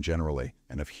rather than generally,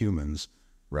 and of humans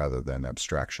rather than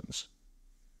abstractions.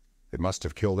 It must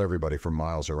have killed everybody for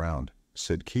miles around.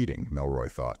 Sid Keating,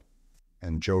 Melroy thought,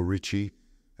 and Joe Ritchie,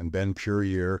 and Ben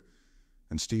Puryear,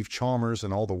 and Steve Chalmers,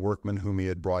 and all the workmen whom he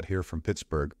had brought here from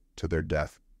Pittsburgh to their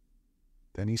death.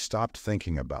 Then he stopped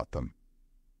thinking about them.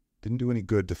 Didn't do any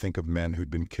good to think of men who'd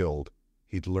been killed.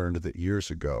 He'd learned that years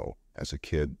ago, as a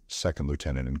kid, second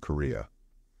lieutenant in Korea.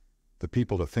 The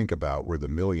people to think about were the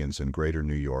millions in greater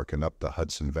New York and up the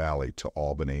Hudson Valley to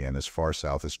Albany and as far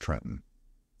south as Trenton,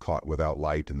 caught without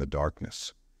light in the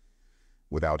darkness,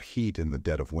 without heat in the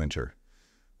dead of winter,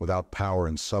 without power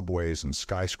in subways and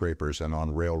skyscrapers and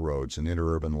on railroads and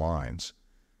interurban lines.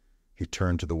 He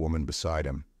turned to the woman beside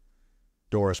him.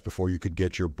 Doris, before you could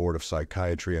get your Board of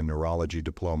Psychiatry and Neurology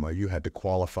diploma, you had to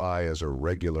qualify as a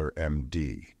regular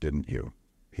MD, didn't you?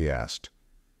 He asked.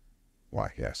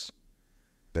 Why, yes.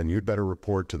 Then you'd better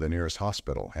report to the nearest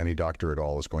hospital. Any doctor at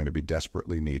all is going to be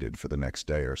desperately needed for the next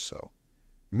day or so.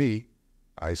 Me,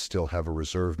 I still have a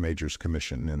reserve major's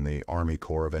commission in the Army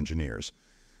Corps of Engineers.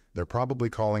 They're probably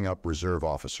calling up reserve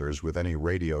officers with any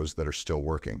radios that are still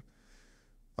working.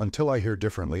 Until I hear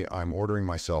differently, I'm ordering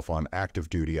myself on active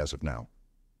duty as of now.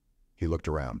 He looked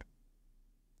around.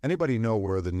 Anybody know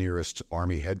where the nearest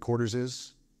Army headquarters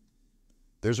is?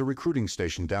 There's a recruiting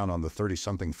station down on the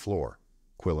 30-something floor,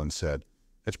 Quillen said.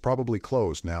 It's probably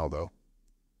closed now, though.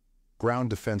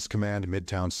 Ground Defense Command,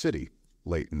 Midtown City,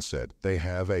 Layton said. They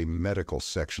have a medical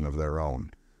section of their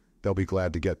own. They'll be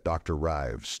glad to get Dr.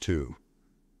 Rives, too.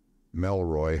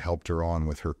 Melroy helped her on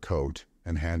with her coat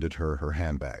and handed her her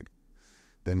handbag,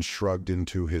 then shrugged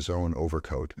into his own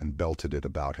overcoat and belted it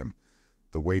about him,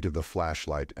 the weight of the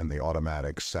flashlight and the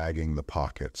automatic sagging the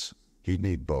pockets. He'd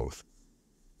need both.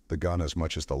 The gun as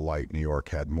much as the light, New York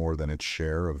had more than its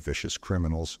share of vicious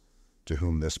criminals to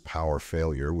whom this power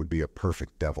failure would be a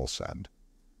perfect devil send.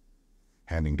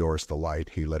 Handing Doris the light,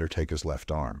 he let her take his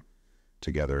left arm.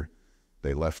 Together,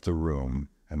 they left the room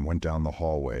and went down the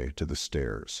hallway to the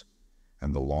stairs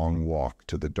and the long walk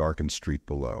to the darkened street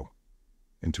below,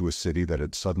 into a city that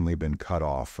had suddenly been cut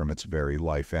off from its very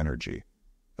life energy,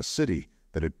 a city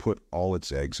that had put all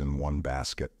its eggs in one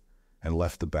basket and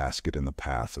left the basket in the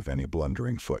path of any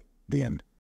blundering foot. The end.